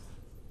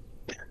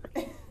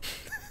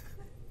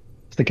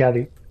 It's the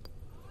caddy.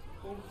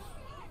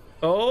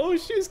 Oh,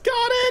 she's got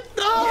it!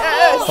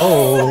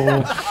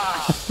 Oh!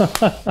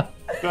 Oh.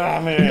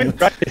 Ah, man.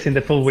 Practice in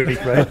the full week,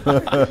 right?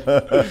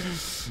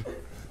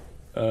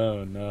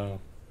 Oh, no.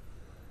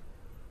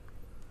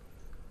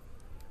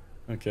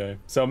 Okay.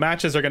 So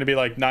matches are going to be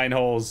like 9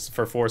 holes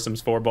for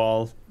foursomes, 4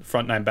 ball,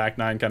 front 9, back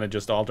 9, kind of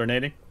just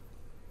alternating?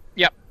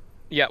 Yep.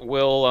 Yeah,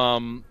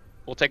 we'll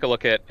take a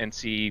look at and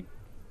see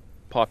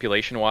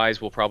population-wise.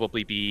 We'll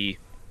probably be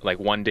like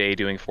one day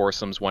doing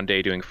foursomes, one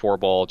day doing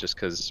 4-ball, just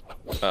because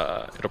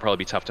it'll probably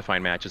be tough to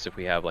find matches if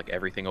we have like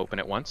everything open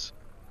at once.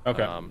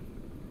 Okay.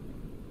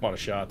 What a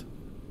shot.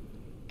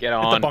 Get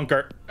on. Hit the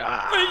bunker.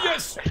 Ah.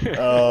 Yes!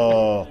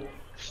 Oh.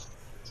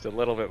 Just a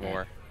little bit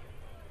more.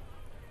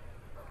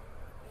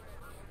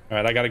 All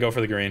right, I got to go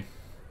for the green.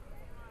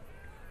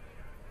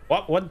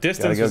 What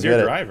distance go was your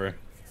get it. driver?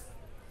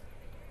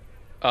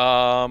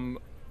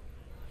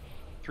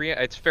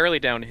 It's fairly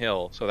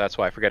downhill, so that's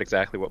why I forget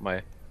exactly what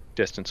my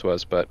distance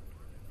was, but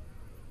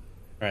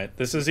All right,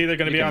 this is either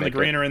going to You be can on the make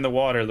green it. or in the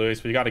water, Luis,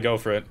 but you got to go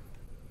for it.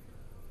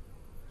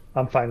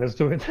 I'm fine. Let's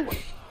do it.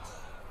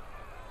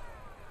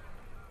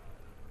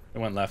 It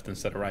went left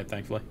instead of right,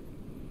 thankfully.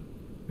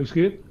 Looks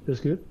good. Looks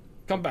good.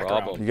 Come back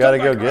Problem. around. You gotta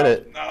Come go back get around.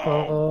 it. No.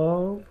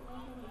 Oh,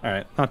 All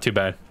right, not too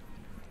bad.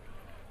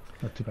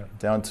 not too bad.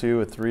 Down 2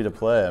 with 3 to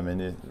play. I mean,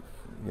 you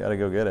gotta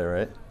go get it,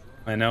 right?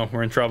 I know,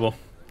 we're in trouble.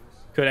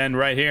 Could end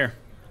right here.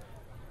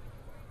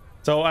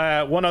 So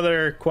one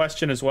other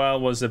question as well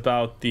was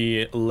about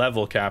the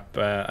level cap.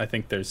 I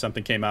think there's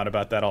something came out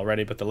about that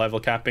already, but the level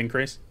cap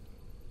increase?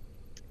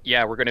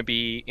 yeah, we're going to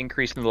be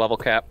increasing the level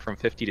cap from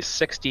 50 to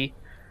 60.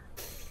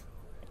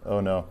 Oh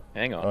no.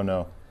 Hang on. Oh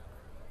no.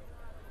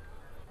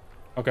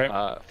 Okay.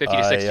 50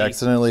 to 60. I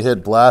accidentally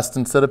hit blast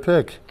instead of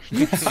pick.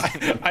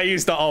 I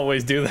used to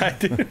always do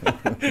that.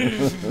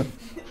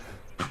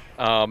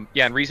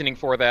 Yeah, and reasoning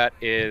for that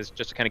is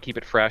just to kind of keep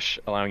it fresh,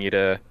 allowing you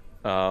to,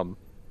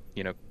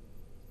 you know,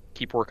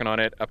 keep working on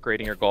it,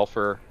 upgrading your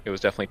golfer. It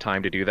was definitely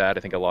time to do that. I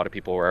think a lot of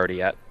people were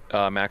already at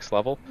max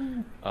level.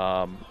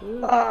 Oh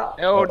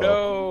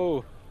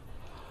no!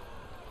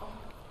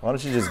 Why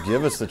don't you just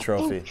give us the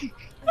trophy?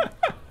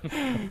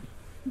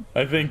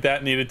 I think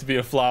that needed to be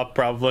a flop,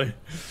 probably.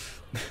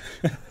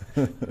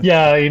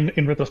 Yeah,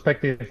 in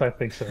retrospective, I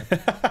think so.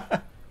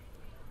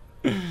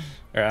 All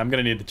right, I'm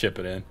gonna need to chip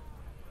it in.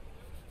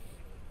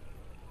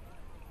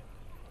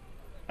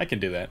 I can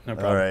do that, no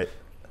problem. All right.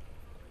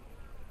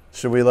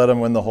 Should we let him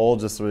win the hole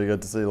just so we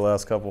get to see the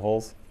last couple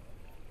holes?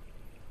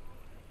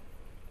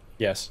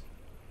 Yes,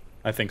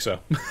 I think so.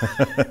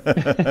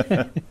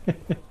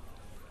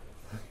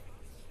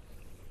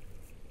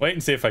 Wait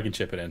and see if I can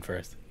chip it in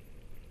first.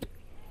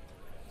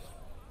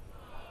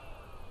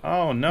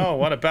 Oh no,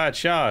 what a bad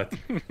shot.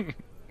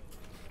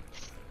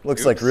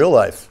 Looks like real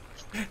life.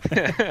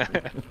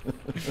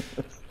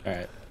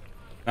 Alright.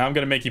 Now I'm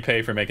gonna make you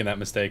pay for making that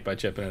mistake by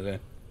chipping it in.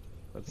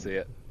 Let's see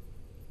it.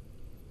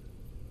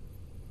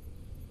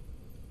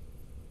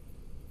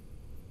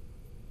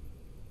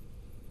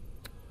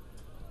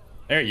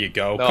 There you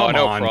go. No, Come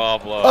no on.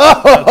 problem.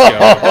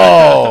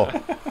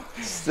 Oh,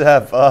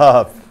 step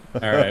up.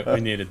 Alright,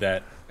 we needed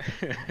that.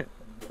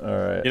 All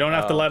right. You don't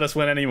have to let us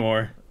win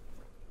anymore.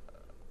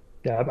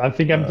 Yeah, I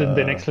think I'm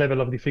the next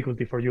level of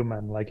difficulty for you,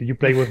 man. Like, you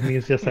play with me,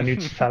 it's just a new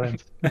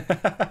challenge.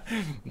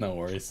 No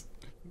worries.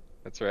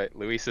 That's right.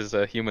 Luis is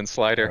a human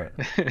slider.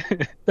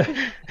 And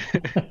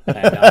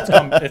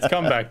now it's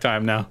comeback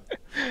time now.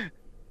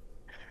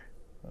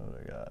 Oh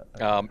my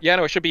God. Yeah,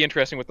 no, it should be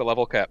interesting with the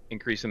level cap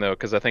increasing though,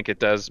 because I think it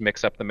does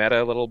mix up the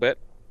meta a little bit.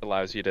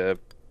 Allows you to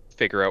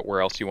figure out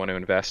where else you want to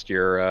invest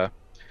your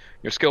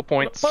skill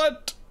points.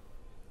 But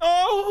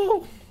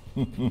oh,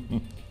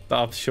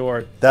 stopped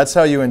short. That's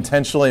how you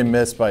intentionally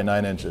miss by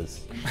 9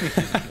 inches.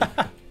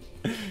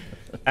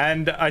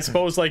 And I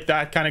suppose like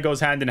that kind of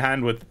goes hand in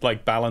hand with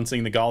like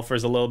balancing the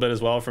golfers a little bit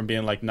as well, from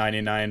being like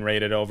 99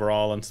 rated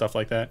overall and stuff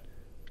like that.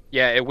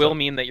 Yeah, it will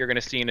mean that you're going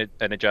to see an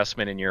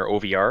adjustment in your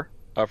OVR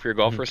for your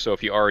golfers. So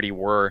if you already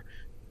were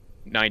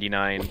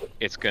 99,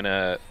 it's going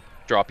to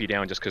drop you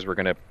down just because we're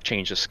going to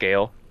change the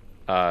scale.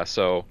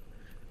 So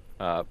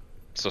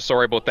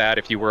sorry about that.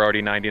 If you were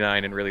already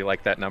 99 and really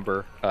like that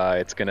number,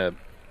 it's going to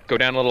go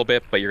down a little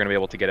bit, but you're going to be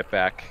able to get it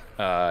back,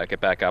 get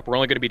back up. We're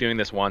only going to be doing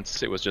this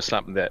once. It was just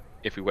something that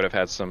if we would have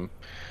had some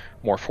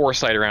more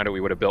foresight around it, we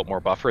would have built more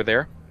buffer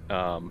there.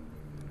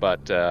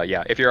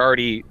 Yeah, if you're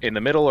already in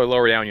the middle or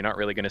lower down, you're not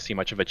really going to see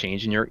much of a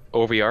change in your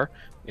OVR.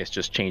 It's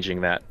just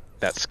changing that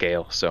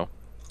scale. So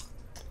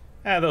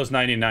Those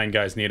 99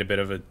 guys need a bit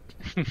of a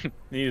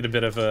need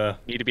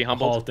to be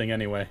humbled. halting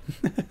anyway.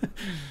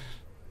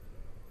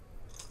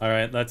 All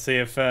right, let's see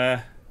if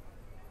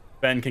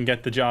Ben can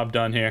get the job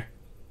done here.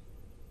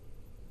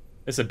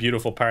 This is a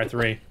beautiful par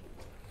 3.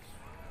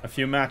 A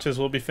few matches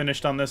will be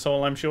finished on this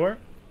hole, I'm sure.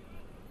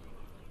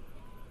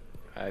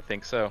 I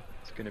think so.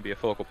 It's going to be a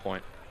focal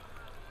point.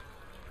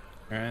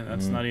 All right,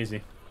 that's not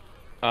easy.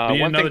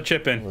 One another thing,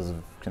 chip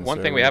in.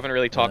 One thing we haven't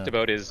really talked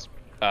about is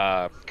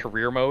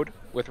career mode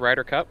with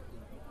Ryder Cup.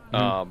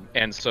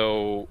 And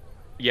so,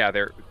 yeah,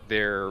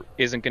 there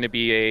isn't going to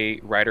be a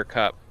Ryder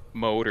Cup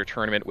mode or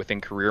tournament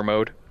within career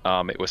mode.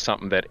 It was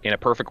something that in a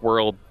perfect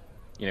world,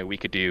 we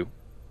could do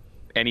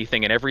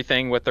anything and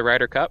everything with the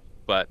Ryder Cup,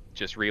 but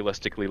just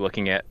realistically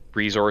looking at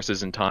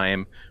resources and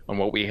time on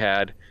what we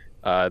had,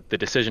 the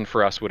decision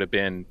for us would have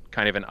been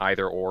kind of an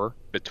either or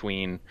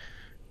between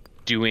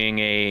doing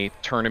a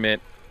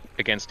tournament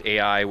against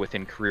AI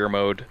within career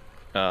mode.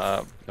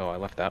 Oh, I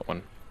left that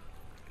one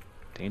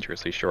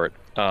dangerously short.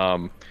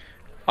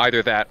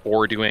 either that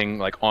or doing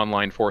like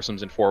online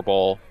foursomes and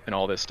 4-ball and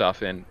all this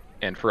stuff. And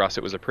for us,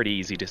 it was a pretty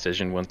easy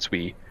decision once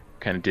we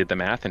kind of did the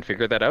math and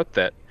figured that out,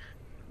 that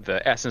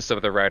the essence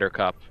of the Ryder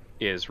Cup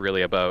is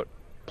really about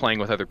playing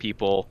with other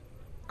people.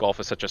 Golf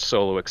is such a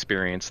solo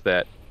experience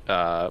that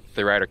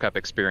the Ryder Cup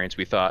experience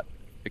we thought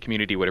the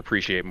community would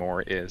appreciate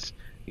more is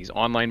these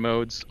online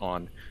modes,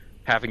 on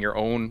having your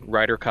own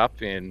Ryder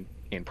Cup in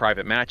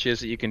private matches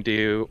that you can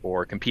do,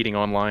 or competing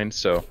online.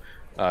 So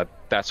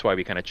that's why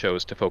we kind of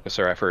chose to focus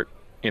our effort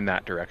in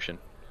that direction.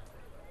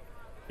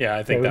 Yeah,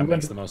 I think that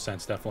makes the most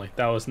sense, definitely.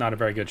 That was not a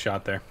very good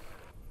shot there.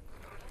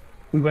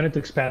 We wanted to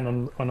expand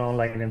on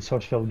online and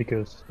social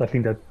because I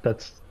think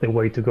that's the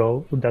way to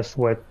go. That's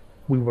what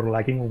we were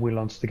lacking when we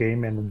launched the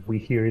game, and we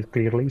hear it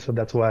clearly. So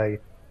that's why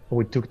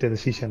we took the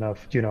decision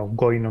of,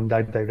 going on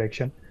that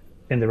direction.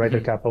 And the Ryder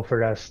Cup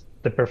offered us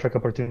the perfect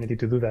opportunity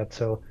to do that.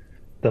 So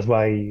that's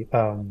why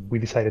we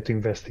decided to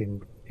invest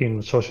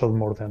in social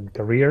more than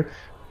career.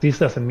 This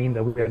doesn't mean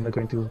that we are not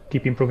going to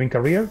keep improving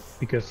career,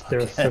 because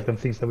there are certain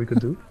things that we could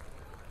do.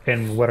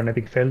 And what an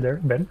epic fail there,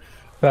 Ben.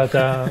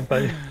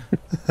 But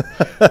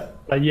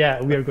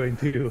yeah, we are going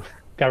to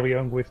carry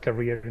on with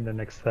career in the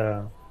next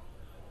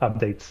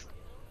updates.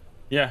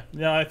 Yeah,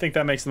 I think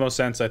that makes the most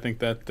sense. I think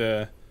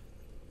that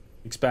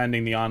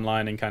expanding the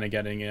online and kind of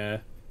getting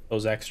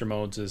those extra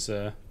modes is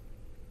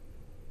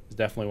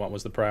definitely what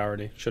was the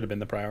priority. Should have been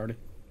the priority.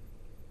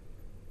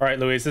 All right,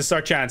 Luis, this is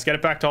our chance. Get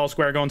it back to all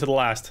square going to the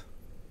last.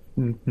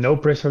 No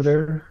pressure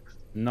there.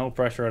 No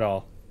pressure at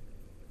all.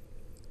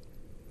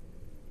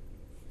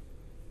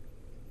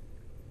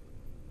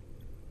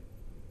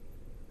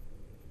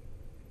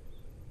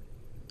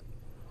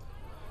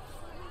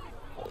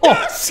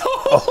 Yes!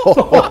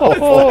 Oh,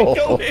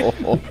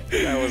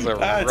 that was a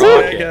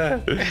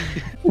rocket.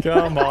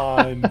 Come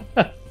on.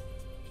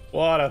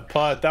 What a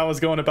putt. That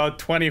was going about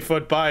 20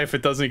 foot by if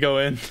it doesn't go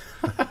in.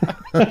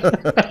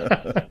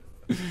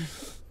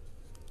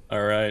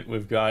 All right,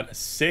 we've got a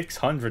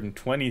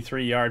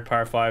 623 yard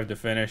par 5 to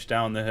finish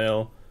down the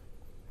hill.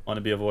 Want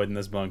to be avoiding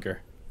this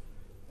bunker.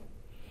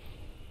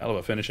 Hell of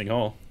a finishing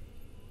hole.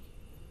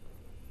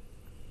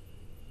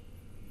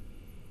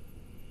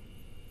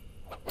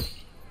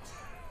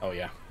 Oh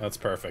yeah, that's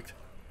perfect.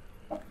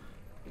 All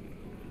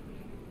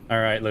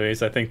right,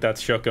 Luis, I think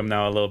that's shook him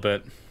now a little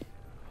bit.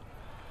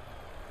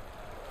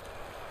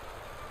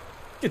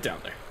 Get down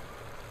there.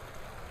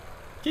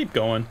 Keep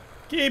going.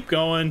 Keep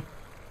going.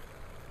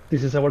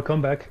 This is our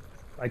comeback.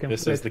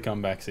 This is the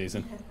comeback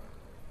season.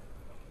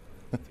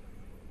 The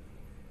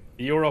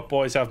Europe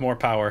boys have more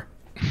power.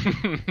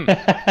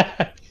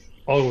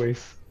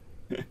 Always.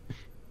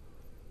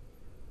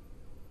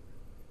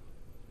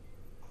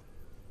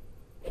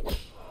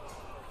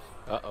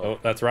 Oh,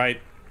 that's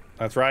right.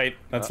 That's right.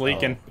 That's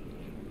leaking.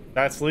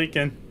 That's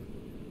leaking.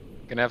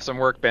 Gonna have some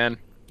work, Ben.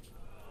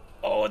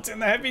 Oh, it's in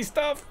the heavy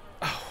stuff.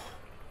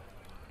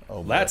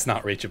 Oh, that's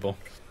not reachable.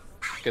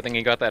 Good thing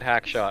you got that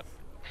hack shot.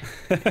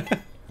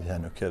 Yeah,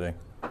 no kidding.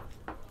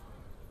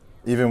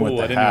 Even with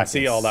the I didn't hack, even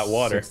see all that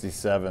water.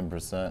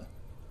 67%.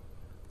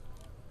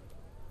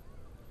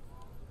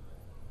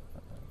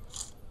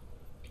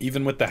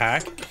 Even with the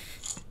hack?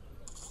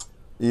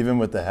 Even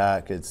with the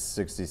hack, it's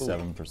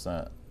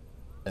 67%.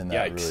 And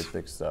that really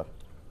thick stuff.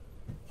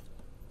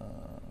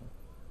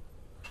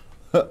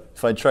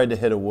 If I tried to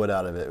hit a wood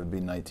out of it, it would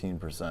be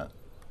 19%.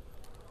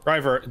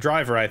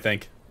 Driver, I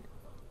think.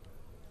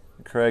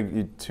 Craig,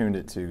 you tuned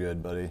it too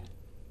good, buddy.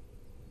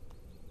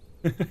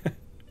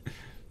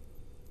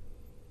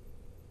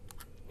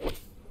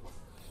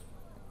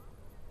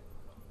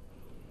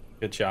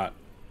 Good shot.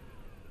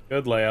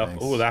 Good layup.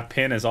 Oh, that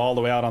pin is all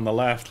the way out on the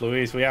left.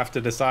 Luis, we have to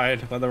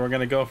decide whether we're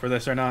going to go for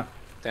this or not.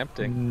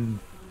 Tempting.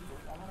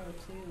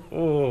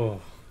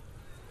 Oh,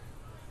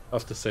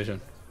 tough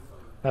decision.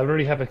 I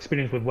already have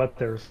experience with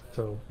waters,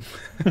 so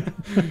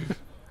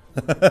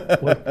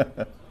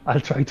I'll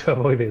try to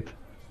avoid it.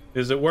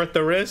 Is it worth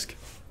the risk?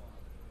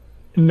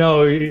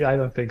 No, I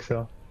don't think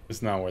so.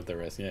 It's not worth the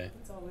risk, yeah.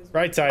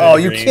 Right side Oh, of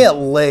the you green. can't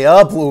lay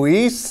up,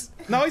 Luis.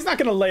 No, he's not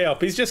going to lay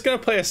up. He's just going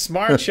to play a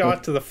smart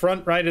shot to the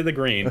front right of the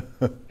green.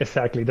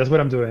 Exactly, that's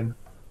what I'm doing.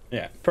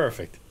 Yeah,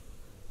 perfect.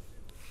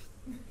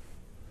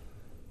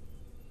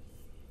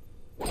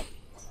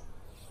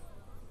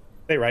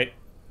 Stay right.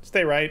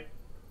 Stay right.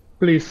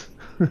 Please.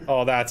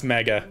 Oh, that's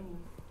mega.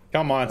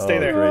 Come on, stay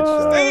there. Great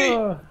shot.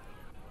 Stay!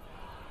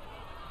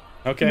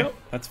 Okay, Nope.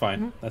 that's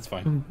fine. That's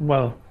fine.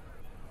 Well,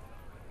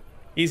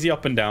 Easy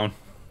up and down.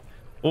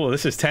 Oh,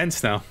 this is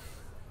tense now.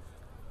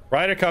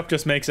 Ryder Cup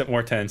just makes it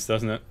more tense,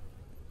 doesn't it?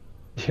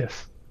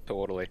 yes.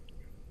 Totally.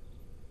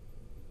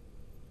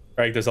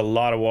 Greg, there's a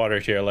lot of water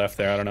here left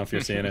there. I don't know if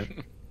you're seeing it.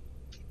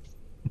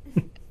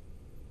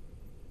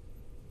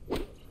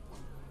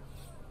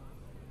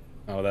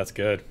 Oh, that's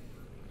good.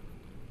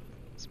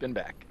 Spin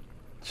back.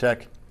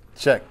 Check.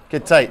 Check.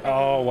 Get tight.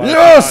 Oh, what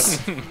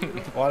Yes! a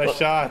shot. What a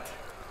shot.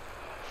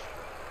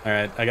 All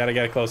right, I got to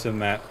get closer than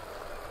that.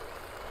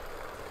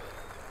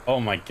 Oh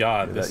my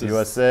God, Hear this that is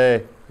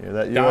USA. Hear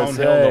that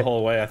downhill USA. the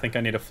whole way. I think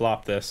I need to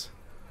flop this.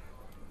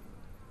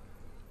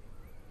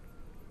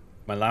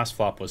 My last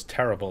flop was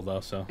terrible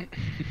though, so.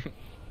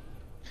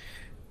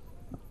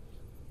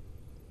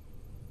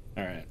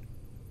 All right.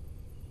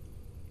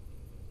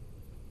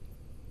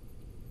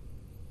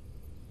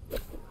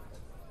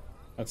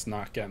 Let's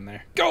not get in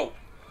there. Go!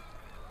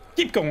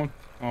 Keep going.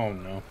 Oh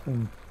no.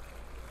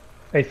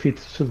 8 feet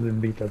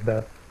shouldn't be that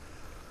bad.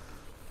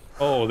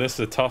 Oh, this is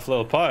a tough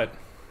little putt.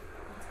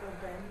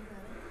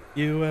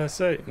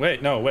 USA.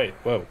 Wait, no, wait,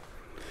 whoa.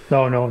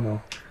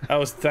 No. That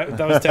was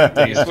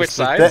tempting. Switch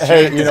sides.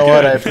 Hey, you know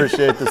what? I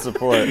appreciate the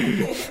support.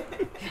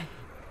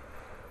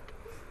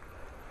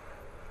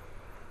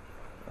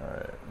 All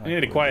right. We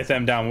need to quiet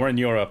them down. We're in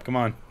Europe. Come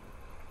on.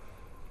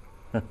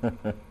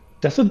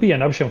 That should be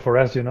an option for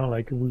us, you know.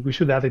 Like we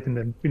should add it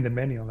in the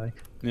menu, like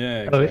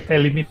Yeah. Exactly.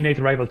 eliminate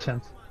rival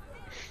chance.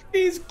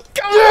 He's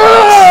gone.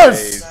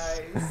 Yes!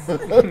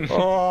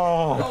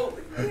 Oh.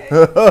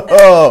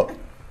 Oh!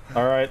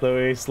 All right,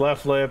 Luis.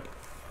 Left lip.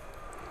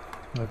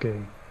 Okay.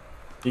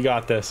 You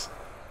got this.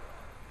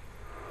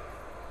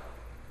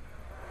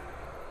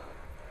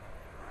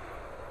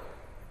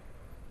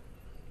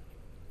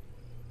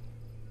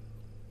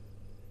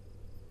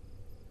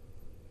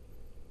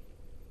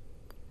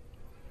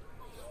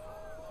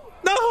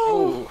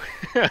 No!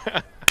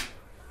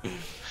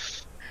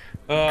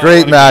 Oh,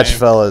 Great match, game.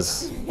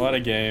 fellas. What a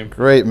game.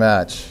 Great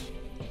match.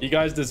 You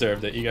guys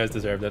deserved it. You guys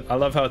deserved it. I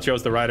love how it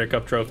shows the Ryder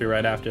Cup trophy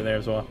right after there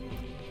as well.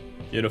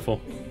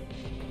 Beautiful.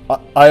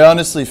 I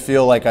honestly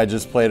feel like I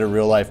just played a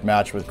real life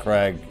match with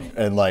Craig,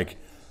 and like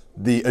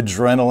the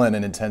adrenaline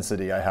and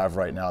intensity I have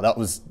right now. That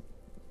was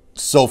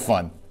so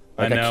fun.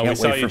 Like, I know. can't We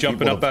saw wait you for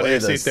jumping people up to out of play your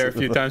seat this. there a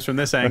few times from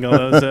this angle.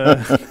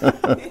 That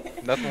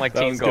was, Nothing like that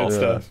team was golf.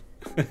 good stuff.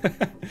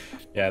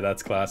 Yeah,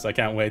 that's class. I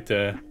can't wait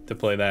to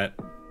play that.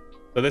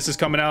 So this is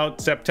coming out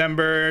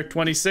September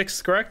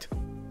 26th, correct?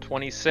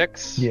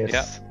 26. Yes.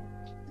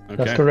 Yeah.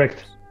 That's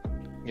correct.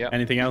 Yeah.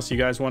 Anything else you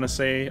guys want to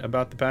say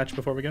about the patch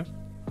before we go?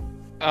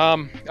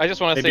 I just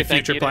want to say Maybe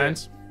thank future you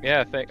plans?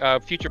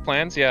 Future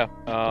plans, yeah.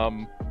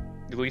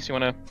 Luis, you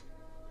want to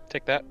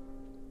take that?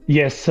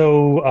 Yes,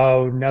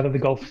 so now that the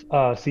golf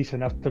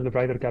season after the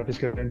Ryder Cup is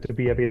going to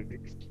be a bit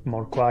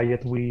more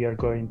quiet, we are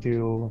going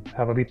to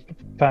have a bit of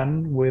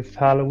fun with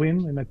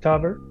Halloween in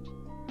October.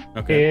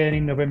 Okay. And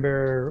in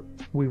November,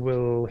 we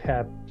will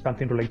have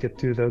something related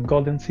to the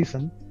golden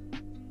season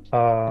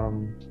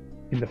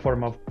in the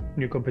form of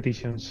new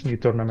competitions, new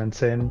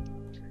tournaments, and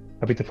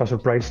a bit of a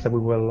surprise that we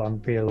will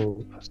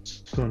unveil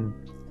soon.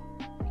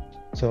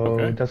 So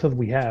Okay. that's what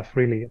we have,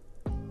 really.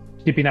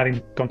 Keeping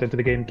adding content to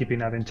the game,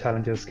 keeping adding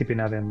challenges, keeping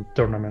adding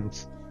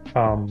tournaments,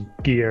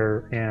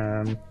 gear,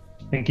 and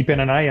keeping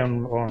an eye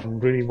on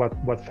really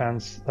what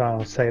fans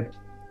said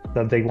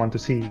that they want to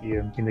see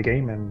in the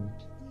game, and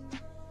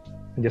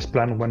just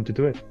plan when to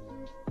do it.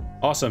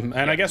 Awesome.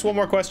 And I guess one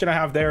more question I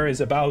have there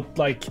is about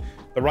like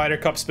the Ryder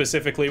Cup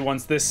specifically.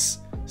 Once this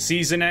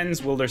season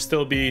ends, will there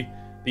still be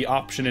the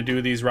option to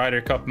do these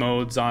Ryder Cup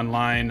modes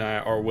online,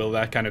 or will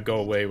that kind of go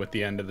away with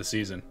the end of the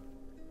season?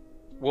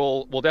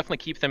 We'll definitely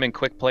keep them in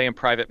quick play and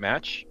private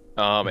match.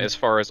 As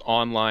far as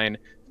online,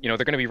 they're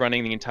going to be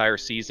running the entire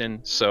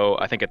season, so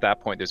I think at that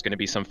point there's going to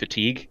be some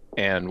fatigue,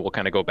 and we'll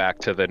kind of go back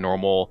to the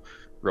normal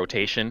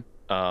rotation.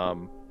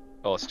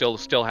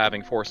 Still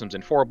having foursomes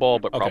and four ball,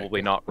 but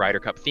probably not Ryder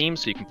Cup themed,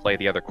 so you can play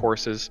the other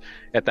courses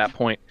at that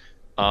point.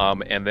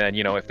 And then,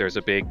 if there's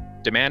a big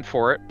demand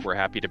for it, we're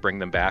happy to bring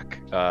them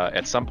back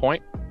at some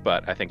point.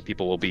 But I think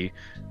people will be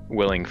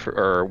willing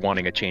or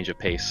wanting a change of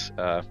pace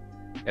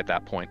at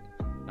that point.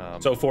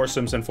 So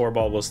foursomes and four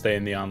ball will stay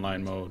in the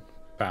online mode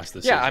past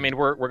this Yeah, season. I mean,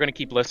 we're going to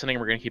keep listening.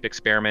 We're going to keep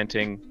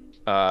experimenting,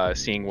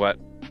 seeing what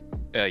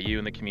you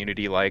and the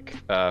community like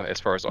as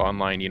far as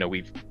online.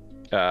 We've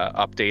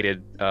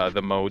updated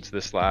the modes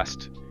this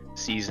last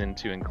season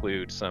to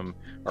include some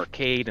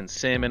arcade and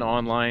sim and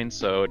online,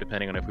 so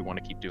depending on if we want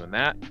to keep doing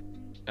that,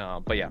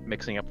 but yeah,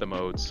 mixing up the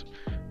modes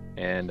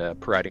and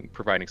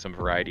providing some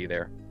variety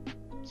there.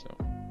 So,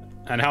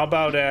 and how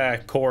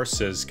about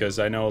courses? Because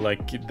I know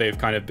like they've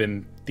kind of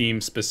been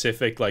theme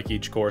specific, like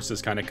each course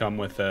has kind of come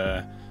with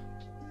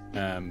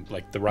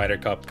like the Ryder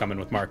Cup coming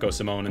with Marco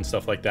Simone and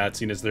stuff like that.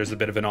 Seeing as there's a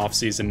bit of an off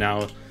season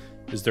now,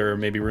 is there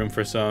maybe room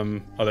for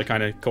some other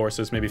kind of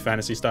courses, maybe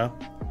fantasy style?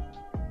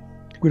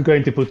 We're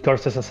going to put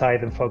courses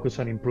aside and focus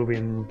on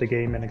improving the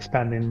game and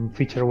expanding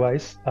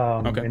feature-wise.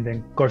 And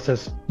then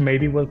courses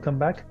maybe will come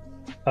back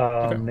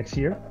next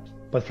year.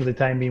 But for the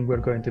time being, we're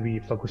going to be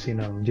focusing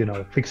on,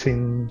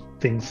 fixing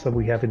things that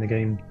we have in the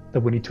game that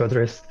we need to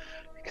address,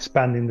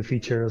 expanding the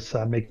features,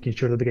 making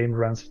sure that the game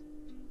runs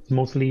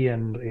smoothly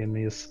and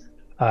is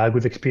a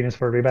good experience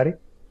for everybody.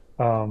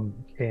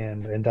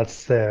 And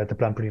that's the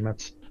plan pretty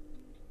much.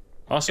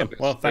 Awesome. Yeah,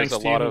 well, thanks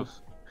there's to a lot you. of,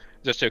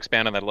 just to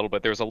expand on that a little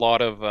bit, there's a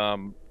lot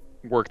of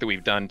work that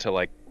we've done to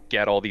like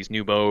get all these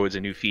new modes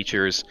and new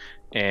features,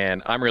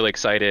 and I'm really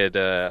excited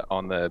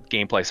on the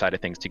gameplay side of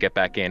things to get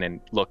back in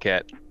and look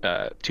at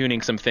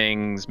tuning some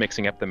things,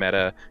 mixing up the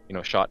meta,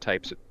 shot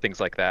types, things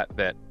like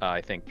that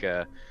I think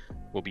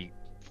will be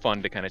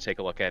fun to kind of take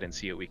a look at and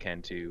see what we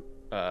can to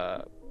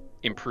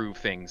improve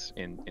things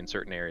in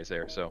certain areas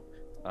there. So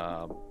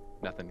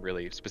nothing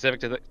really specific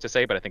to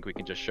say, but I think we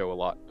can just show a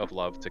lot of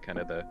love to kind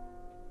of the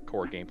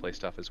core gameplay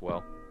stuff as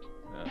well.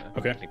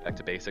 Okay. Getting back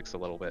to basics a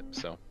little bit.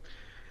 So,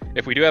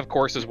 if we do have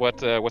courses,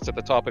 what's at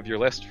the top of your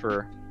list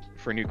for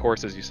new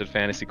courses? You said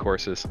fantasy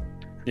courses.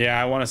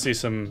 Yeah, I want to see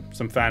some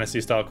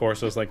fantasy style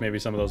courses, like maybe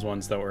some of those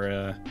ones that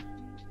were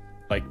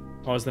like,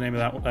 what was the name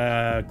of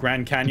that?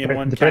 Grand Canyon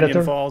one,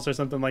 Canyon Falls or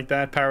something like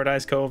that.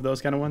 Paradise Cove,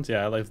 those kind of ones.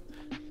 Yeah, I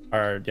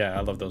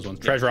love those ones.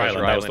 Treasure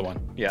Island, that was the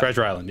one. Yeah.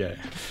 Treasure Island, yeah.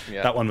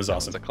 That one was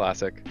awesome. It's a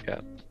classic.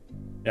 Yeah,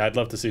 I'd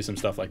love to see some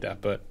stuff like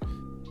that. But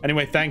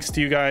anyway, thanks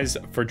to you guys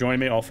for joining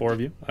me, all 4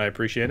 of you. I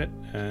appreciate it,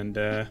 and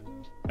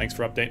thanks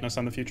for updating us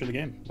on the future of the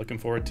game. Looking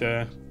forward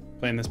to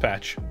playing this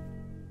patch.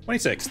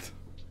 26th.